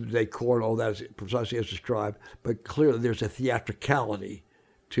in terms of the decor and all that is precisely as described, but clearly there's a theatricality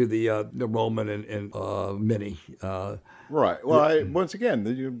to the Roman and Minnie. Right. Well, once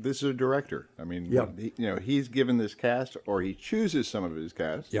again, this is a director. I mean, he's given this cast, or he chooses some of his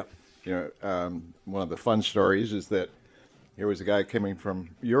cast. Yep. One of the fun stories is that here was a guy coming from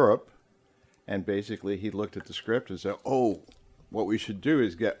Europe, and basically he looked at the script and said, "Oh, what we should do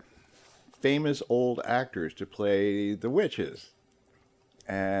is get famous old actors to play the witches."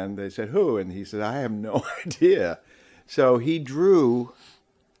 And they said, "Who?" And he said, "I have no idea." So he drew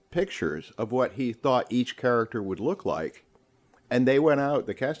pictures of what he thought each character would look like, and they went out,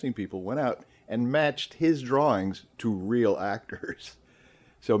 the casting people went out and matched his drawings to real actors.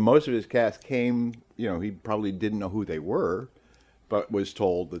 So most of his cast came, he probably didn't know who they were, but was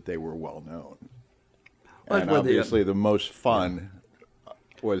told that they were well known. And obviously the most fun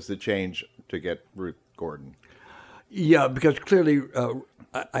was the change to get Ruth Gordon. Yeah, because clearly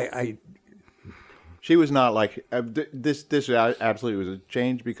she was not like this. This absolutely was a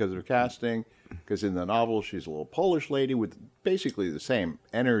change because of casting. Because in the novel, she's a little Polish lady with basically the same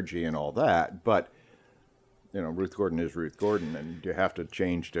energy and all that. But Ruth Gordon is Ruth Gordon, and you have to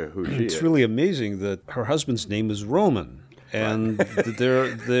change to who she is. It's really amazing that her husband's name is Roman, and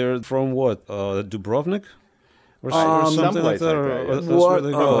they're from what Dubrovnik. Or something like that. That's where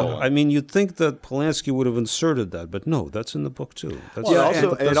they go. I mean, you'd think that Polanski would have inserted that, but no, that's in the book too. That's,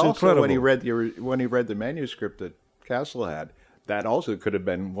 also incredible. when he read the manuscript that Castle had, that also could have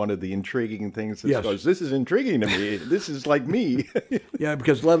been one of the intriguing things that goes, "This is intriguing to me. This is like me." Yeah,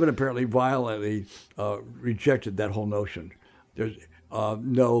 because Levin apparently violently rejected that whole notion. There's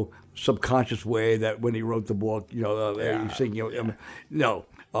no subconscious way that when he wrote the book, he's thinking, no.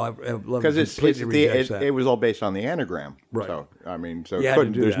 Because it was all based on the anagram, right? So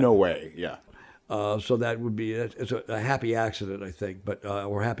there's no way, So that would be it's a happy accident, I think, but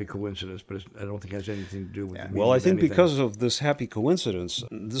or happy coincidence, but I don't think it has anything to do with. Well, I think because of this happy coincidence,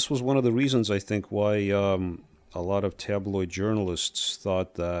 this was one of the reasons I think why a lot of tabloid journalists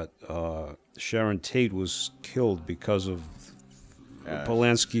thought that Sharon Tate was killed because of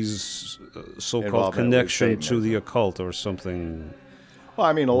Polanski's so-called connection to the occult or something. Well,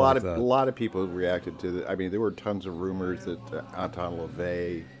 I mean, a lot of people reacted to I mean, there were tons of rumors that Anton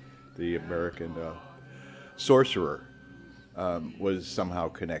LaVey, the American sorcerer, was somehow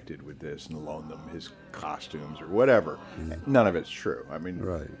connected with this and loaned them his costumes or whatever. None of it's true. I mean,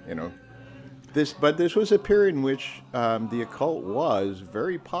 this was a period in which the occult was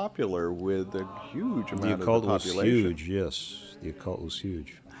very popular with a huge amount of the population. The occult was huge. Yes, the occult was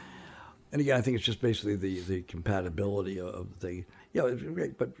huge. And again, I think it's just basically the compatibility of the thing. Yeah, it's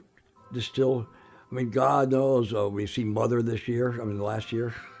great, but there's still, I mean, God knows, we see Mother this year, last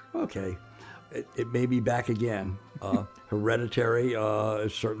year. Okay. It may be back again. Hereditary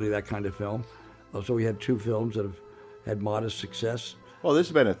is certainly that kind of film. So we had 2 films that have had modest success. Well, this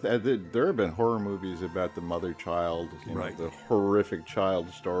has been there have been horror movies about the mother-child, Right. the horrific child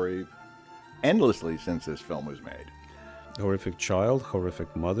story, endlessly since this film was made. Horrific child,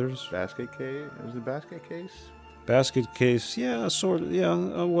 horrific mothers. Basket Case? Was it Basket Case? Basket Case, yeah, sort of, yeah.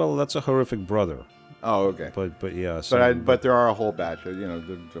 Well, that's a horrific brother. Oh, okay. But yeah. But there are a whole batch of,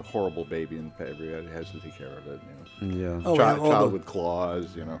 the horrible baby, and everybody has to take care of it. Yeah. Child with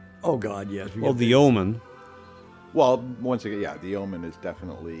claws, Oh, God, yes. Well, The Omen. Well, once again, yeah, The Omen is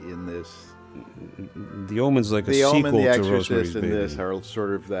definitely in this. The Omen's like a The sequel Omen, The to Exorcist, Rosemary's and Baby. this are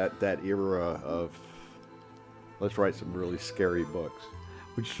sort of that era of, let's write some really scary books.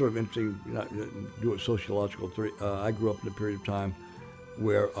 Which is sort of interesting, do a sociological theory. I grew up in a period of time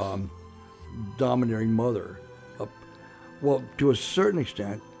where domineering mother, well, to a certain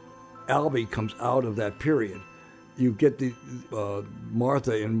extent, Albie comes out of that period. You get the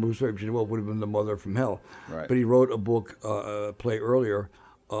Martha in Rosemary, would have been the mother from hell. Right. But he wrote a book, a play earlier,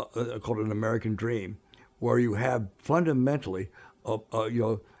 called An American Dream, where you have fundamentally,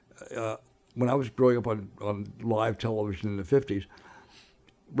 when I was growing up on live television in the 50s,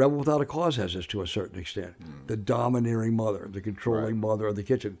 Rebel Without a Cause has this to a certain extent. The domineering mother, the controlling mother of the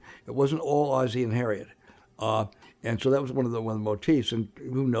kitchen. It wasn't all Ozzie and Harriet. And so that was one of the motifs, and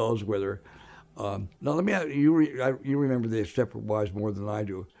who knows whether... now, let me ask you, you remember the Stepford Wives more than I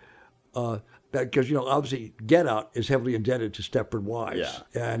do. Because, obviously, Get Out is heavily indebted to Stepford Wives.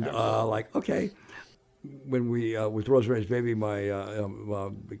 Yeah, and, okay... When we, with Rosemary's Baby,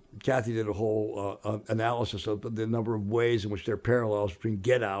 Kathy did a whole analysis of the number of ways in which there are parallels between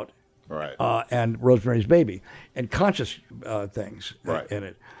Get Out and Rosemary's Baby, and conscious things in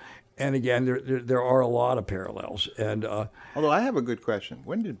it. And again, there are a lot of parallels. And although I have a good question,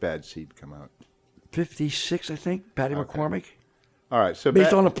 when did Bad Seed come out? 56, I think. Patty McCormick. All right, so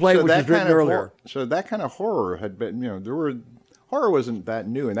based on a play which was written earlier. So that kind of horror had been, horror wasn't that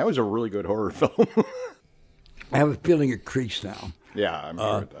new, and that was a really good horror film. I have a feeling it creaks now. Yeah, I'm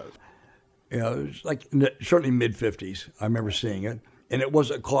sure it does. It was like certainly mid-50s. I remember seeing it. And it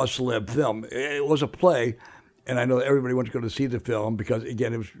was a cause celeb film. It was a play, and I know that everybody went to go to see the film because,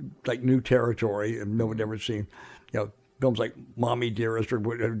 again, it was like new territory and no one had ever seen. Films like Mommy Dearest or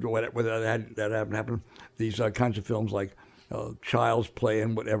whether that hadn't happened. These kinds of films like Child's Play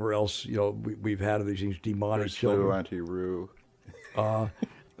and whatever else, we've had of these things, demonic children. Auntie Roo.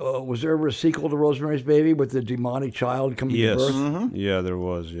 Was there ever a sequel to Rosemary's Baby with the demonic child coming to birth? Mm-hmm. Yeah, there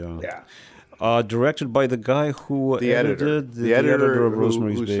was, yeah. Directed by the guy who edited the editor of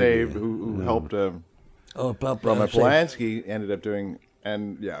Rosemary's Baby. Who helped Roman Polanski ended up doing,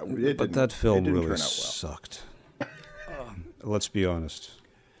 and but that film really turn out well. sucked. Let's be honest.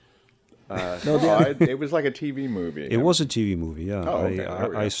 It was like a TV movie. It was a TV movie, yeah. Oh, okay.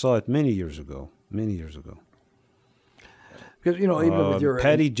 I saw it many years ago. Because, even with your...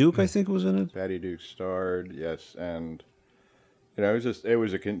 Patty Duke, I think, was in it. Patty Duke starred, yes, and... it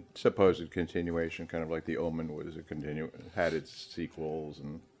was a supposed continuation, kind of like The Omen was had its sequels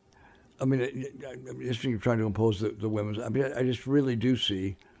and. I mean, it's you're trying to impose the women's. I mean, I just really do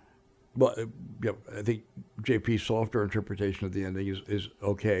see. Well, I think JP's softer interpretation of the ending is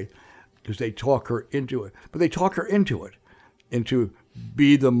okay, because they talk her into it. But they talk her into it, into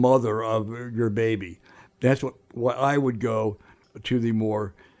be the mother of your baby. That's what I would go to the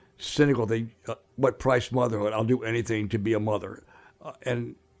more cynical thing. What price motherhood? I'll do anything to be a mother.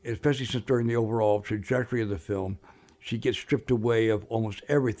 And especially since during the overall trajectory of the film, she gets stripped away of almost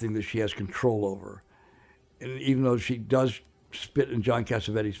everything that she has control over. And even though she does spit in John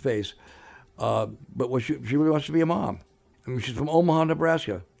Cassavetes' face, but she really wants to be a mom. I mean, she's from Omaha,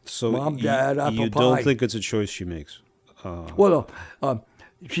 Nebraska. So Mom, Dad, apple you pie. don't think it's a choice she makes? Well, no.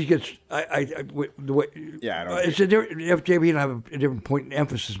 She gets the way. Yeah, I don't. It's a different. JB and I have a different point in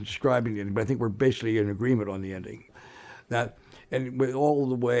emphasis in describing the ending, but I think we're basically in agreement on the ending. That, and with all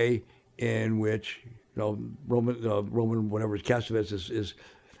the way in which Roman whatever Cassavetes is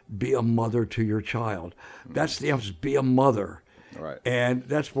be a mother to your child. That's the emphasis. Be a mother. Right. And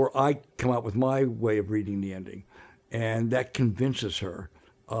that's where I come out with my way of reading the ending, and that convinces her.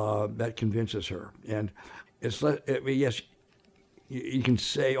 And it's yes. You can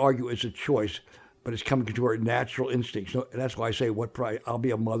argue it's a choice, but it's coming to her natural instinct. So that's why I say, what price? I'll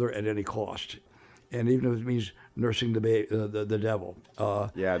be a mother at any cost. and even if it means nursing the devil.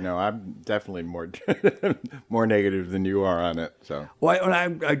 Yeah, no, I'm definitely more more negative than you are on it. So, well,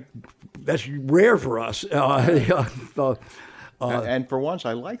 I that's rare for us. And for once,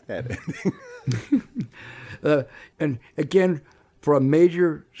 I like that ending. And again, for a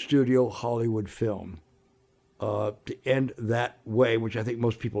major studio Hollywood film to end that way, which I think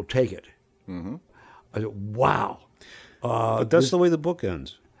most people take it, I said, wow. But that's the way the book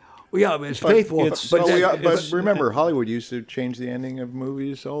ends. Well, yeah, I mean, it's faithful. But remember, Hollywood used to change the ending of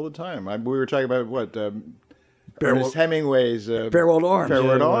movies all the time. We were talking about what Ernest Hemingway's Farewell to Arms.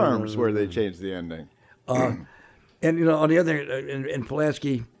 Farewell to Arms, where they changed the ending. And you know, on the other hand, in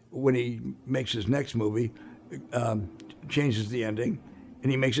Polanski, when he makes his next movie, changes the ending, and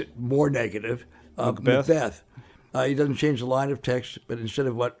he makes it more negative. Macbeth. He doesn't change the line of text, but instead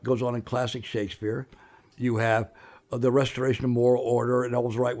of what goes on in classic Shakespeare, you have the restoration of moral order and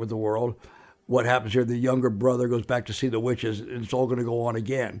all's right with the world. What happens here? The younger brother goes back to see the witches, and it's all going to go on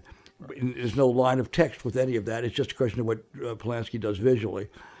again. There's no line of text with any of that. It's just a question of what Polanski does visually.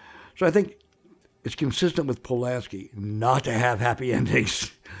 So I think it's consistent with Polanski not to have happy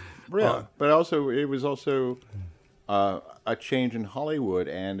endings. Yeah, but also it was also a change in Hollywood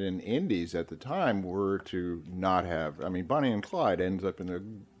and in indies at the time were to not have. I mean, Bonnie and Clyde ends up in a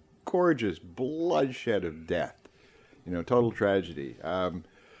gorgeous bloodshed of death. You know, total tragedy.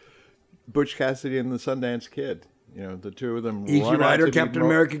 Butch Cassidy and the Sundance Kid. You know, the two of them. Easy Rider, Captain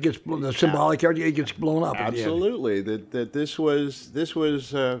America gets the symbolic character. He gets blown up. Absolutely. That this was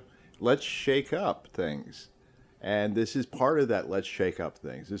let's shake up things, and this is part of that. Let's shake up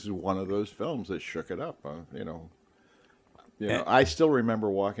things. This is one of those films that shook it up. You know, I still remember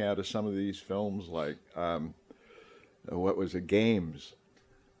walking out of some of these films like what was it, Games.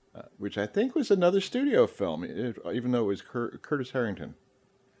 Which I think was another studio film, even though it was Curtis Harrington,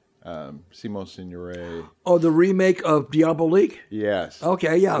 Simon Signoret. Oh, the remake of Diabolique? Yes.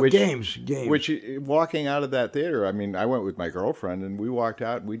 Okay, yeah, Games. Which, walking out of that theater, I mean, I went with my girlfriend, and we walked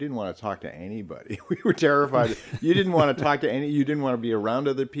out, and we didn't want to talk to anybody. We were terrified. You didn't want to talk to you didn't want to be around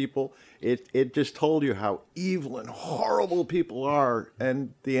other people. It just told you how evil and horrible people are,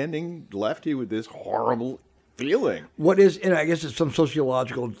 and the ending left you with this horrible feeling. What is, and I guess it's some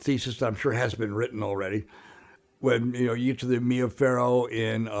sociological thesis that I'm sure has been written already. When you get to the Mia Farrow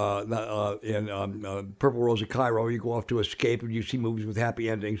in Purple Rose of Cairo, you go off to escape, and you see movies with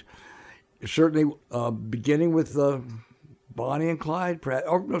happy endings. Certainly, beginning with Bonnie and Clyde,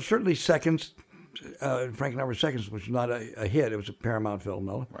 or no, certainly Seconds. Frankenheimer Seconds was not a hit; it was a Paramount film,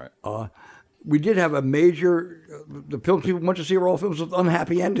 though. Right. We did have a major. The films people went to see were all films with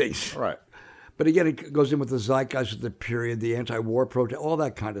unhappy endings. Right. But again, it goes in with the zeitgeist of the period, the anti-war protest, all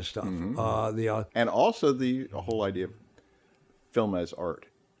that kind of stuff. Mm-hmm. And also the whole idea of film as art.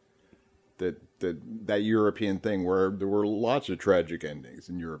 That European thing where there were lots of tragic endings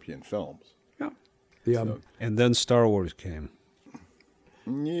in European films. Yeah. And then Star Wars came.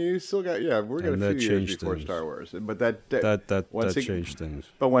 You still got, we're got a few years before Star Wars, but that changed things.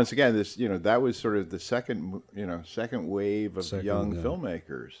 But once again, this that was sort of the second wave of young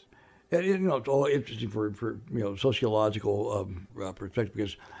filmmakers. And, it's all interesting for sociological perspective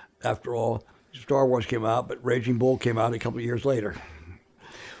because, after all, Star Wars came out, but Raging Bull came out a couple of years later.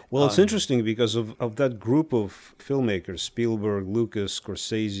 Well, it's interesting because of that group of filmmakers: Spielberg, Lucas,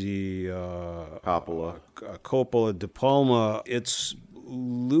 Scorsese, Coppola, De Palma. It's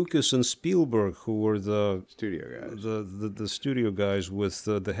Lucas and Spielberg who were the studio guys, the studio guys with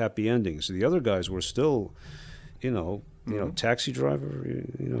the happy endings. The other guys were still, Taxi Driver,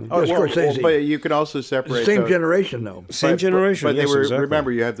 Scorsese. But you can also separate same generation, though. Same generation, but yes, they were. Exactly.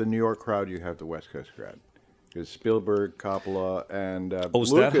 Remember, you have the New York crowd, you have the West Coast crowd. Because Spielberg, Coppola, and is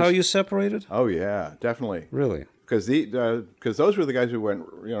Lucas, that how you separated? Oh yeah, definitely. Really? Because those were the guys who went.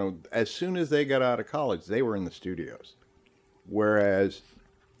 As soon as they got out of college, they were in the studios. Whereas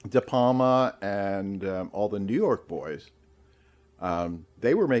De Palma and all the New York boys,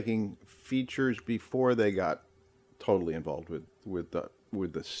 they were making features before they got totally involved with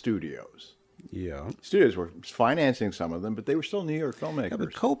the studios. Yeah, studios were financing some of them, but they were still New York filmmakers. Yeah,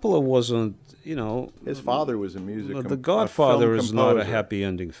 but Coppola wasn't, His father was a The Godfather is not a happy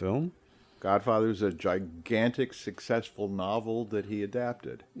ending film. Godfather is a gigantic, successful novel that he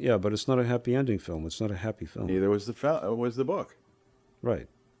adapted. Yeah, but it's not a happy ending film. It's not a happy film. Neither was the book. Right.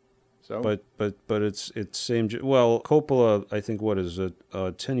 So, but it's same. Well, Coppola, I think, what is it?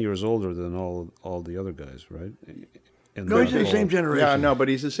 10 years older than all the other guys, right? No, he's the same generation. Yeah, no, but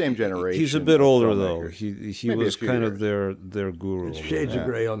he's the same generation. He's a bit older though. He was kind of their guru. It's shades of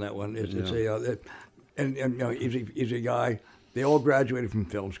gray on that one. He's a guy They all graduated from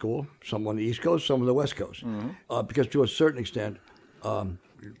film school, some on the East Coast, some on the West Coast. Because to a certain extent...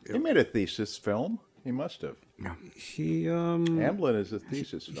 he made a thesis film. He must have. He Amblin is a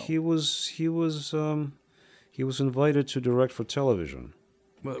thesis film. He was invited to direct for television.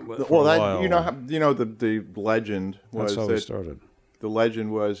 Well, the legend was that's how that it started. The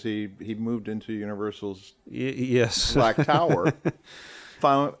legend was he moved into Universal's yes Black Tower,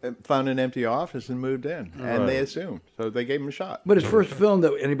 found an empty office and moved in, and they assumed, so they gave him a shot. But his first film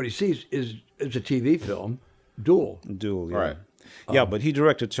that anybody sees is a TV film, Duel. Duel, yeah. Right. Yeah, but he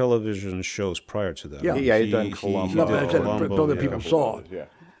directed television shows prior to that. Yeah. He'd done Columbo. No, that's a film that people saw. Yeah.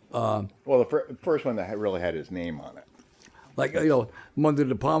 Well, the first one that really had his name on it. Like, among the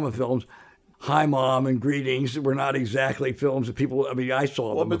De Palma films, Hi Mom and Greetings were not exactly films that people, I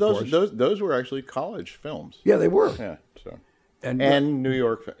saw them, but of course. those were actually college films. Yeah, they were. Yeah, so. And New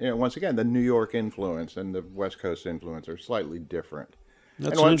York, once again, the New York influence and the West Coast influence are slightly different.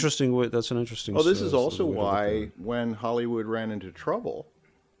 That's an interesting way. That's an interesting. Well, this is also why when Hollywood ran into trouble,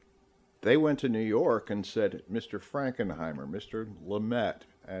 they went to New York and said, Mr. Frankenheimer, Mr. Lumet,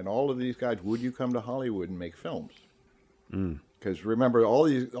 and all of these guys, would you come to Hollywood and make films? Because remember,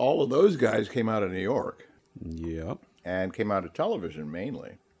 all of those guys came out of New York. Yeah. And came out of television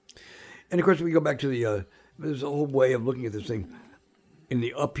mainly. And of course, we go back to there's a whole way of looking at this thing in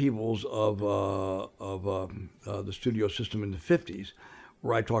the upheavals of the studio system in the 50s,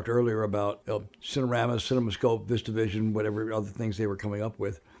 where I talked earlier about Cinerama, CinemaScope, VistaVision, whatever other things they were coming up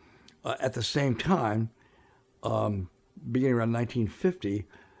with. At the same time, beginning around 1950,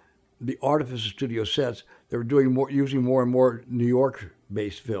 the artificial studio sets, they were using more and more New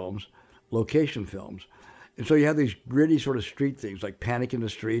York-based films, location films. And so you have these gritty sort of street things like Panic in the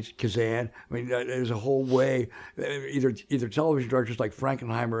Streets, Kazan. There's a whole way, either television directors like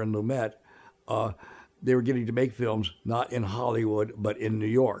Frankenheimer and Lumet, they were getting to make films not in Hollywood, but in New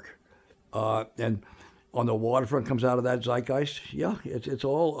York. And on the waterfront comes out of that zeitgeist. Yeah, it's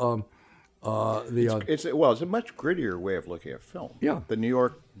all... It's a much grittier way of looking at film. Yeah. The New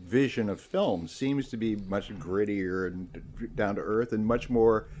York vision of film seems to be much grittier and down to earth and much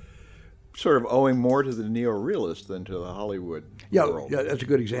more sort of owing more to the neo-realist than to the Hollywood world. Yeah, that's a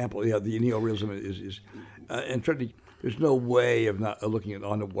good example. Yeah, the neo-realism is and certainly there's no way of not looking at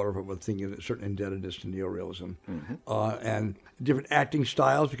On the Waterfront with thinking a certain indebtedness to neo-realism. And different acting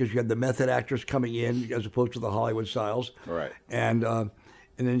styles, because you had the method actors coming in as opposed to the Hollywood styles. Right. And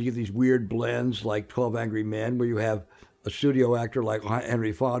then you get these weird blends like 12 Angry Men, where you have a studio actor like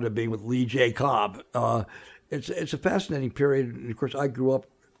Henry Fonda being with Lee J. Cobb. It's a fascinating period. And of course, I grew up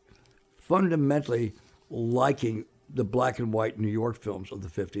fundamentally liking the black and white New York films of the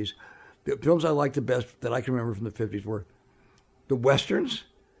 50s. The films I liked the best that I can remember from the 50s were the Westerns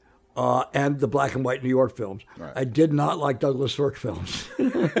and the black and white New York films. Right. I did not like Douglas Sirk films.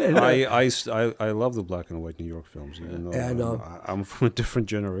 I love the black and white New York films, even though I'm from a different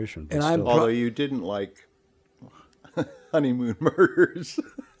generation. And although you didn't like Honeymoon Murders.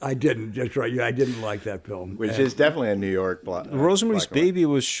 I didn't. That's right. Yeah, I didn't like that film. Which is definitely a New York plot. Rosemary's Baby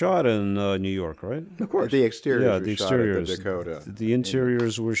was shot in New York, right? Of course. The exteriors were shot at the Dakota. The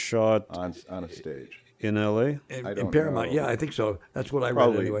interiors were shot on a stage. In L.A.? In Paramount, yeah, I think so. That's what I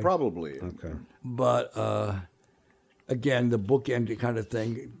read anyway. Probably. Okay. But, again, the bookend kind of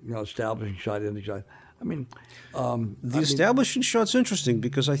thing, establishing shot, ending shot. The establishing shot's interesting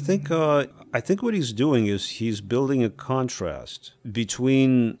because I think what he's doing is he's building a contrast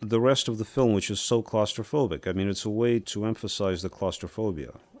between the rest of the film, which is so claustrophobic. It's a way to emphasize the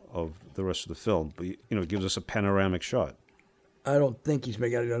claustrophobia of the rest of the film, but it gives us a panoramic shot. I don't think he's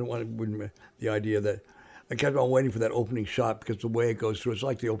making. I don't want the idea that I kept on waiting for that opening shot because the way it goes through, it's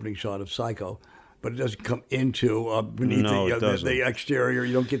like the opening shot of Psycho. But it doesn't come into beneath the exterior.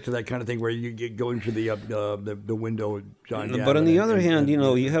 You don't get to that kind of thing where you go into the window of John Gavin. But on the other hand,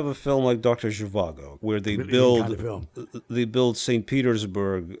 you have a film like Dr. Zhivago where they build St.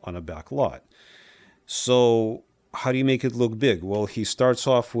 Petersburg on a back lot. So how do you make it look big? Well, he starts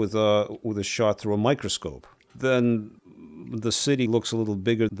off with a shot through a microscope. Then the city looks a little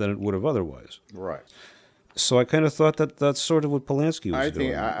bigger than it would have otherwise. Right. So I kind of thought that that's sort of what Polanski was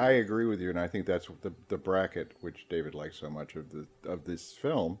doing. I agree with you, and I think that's the bracket which David likes so much of this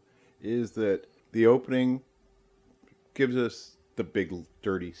film is that the opening gives us the big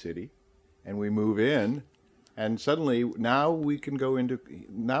dirty city, and we move in, and suddenly now we're going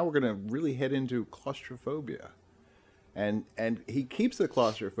to really head into claustrophobia, and he keeps the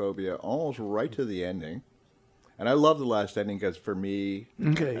claustrophobia almost right to the ending, and I love the last ending because for me,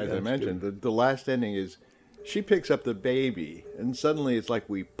 as I mentioned, the last ending is. She picks up the baby, and suddenly it's like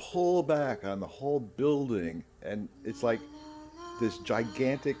we pull back on the whole building, and it's like this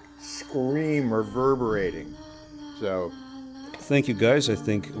gigantic scream reverberating. So, thank you, guys. I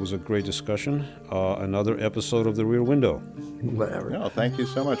think it was a great discussion. Another episode of The Rear Window. Whatever. no, thank you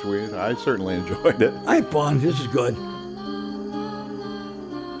so much. I certainly enjoyed it. All right, Bond, this is good.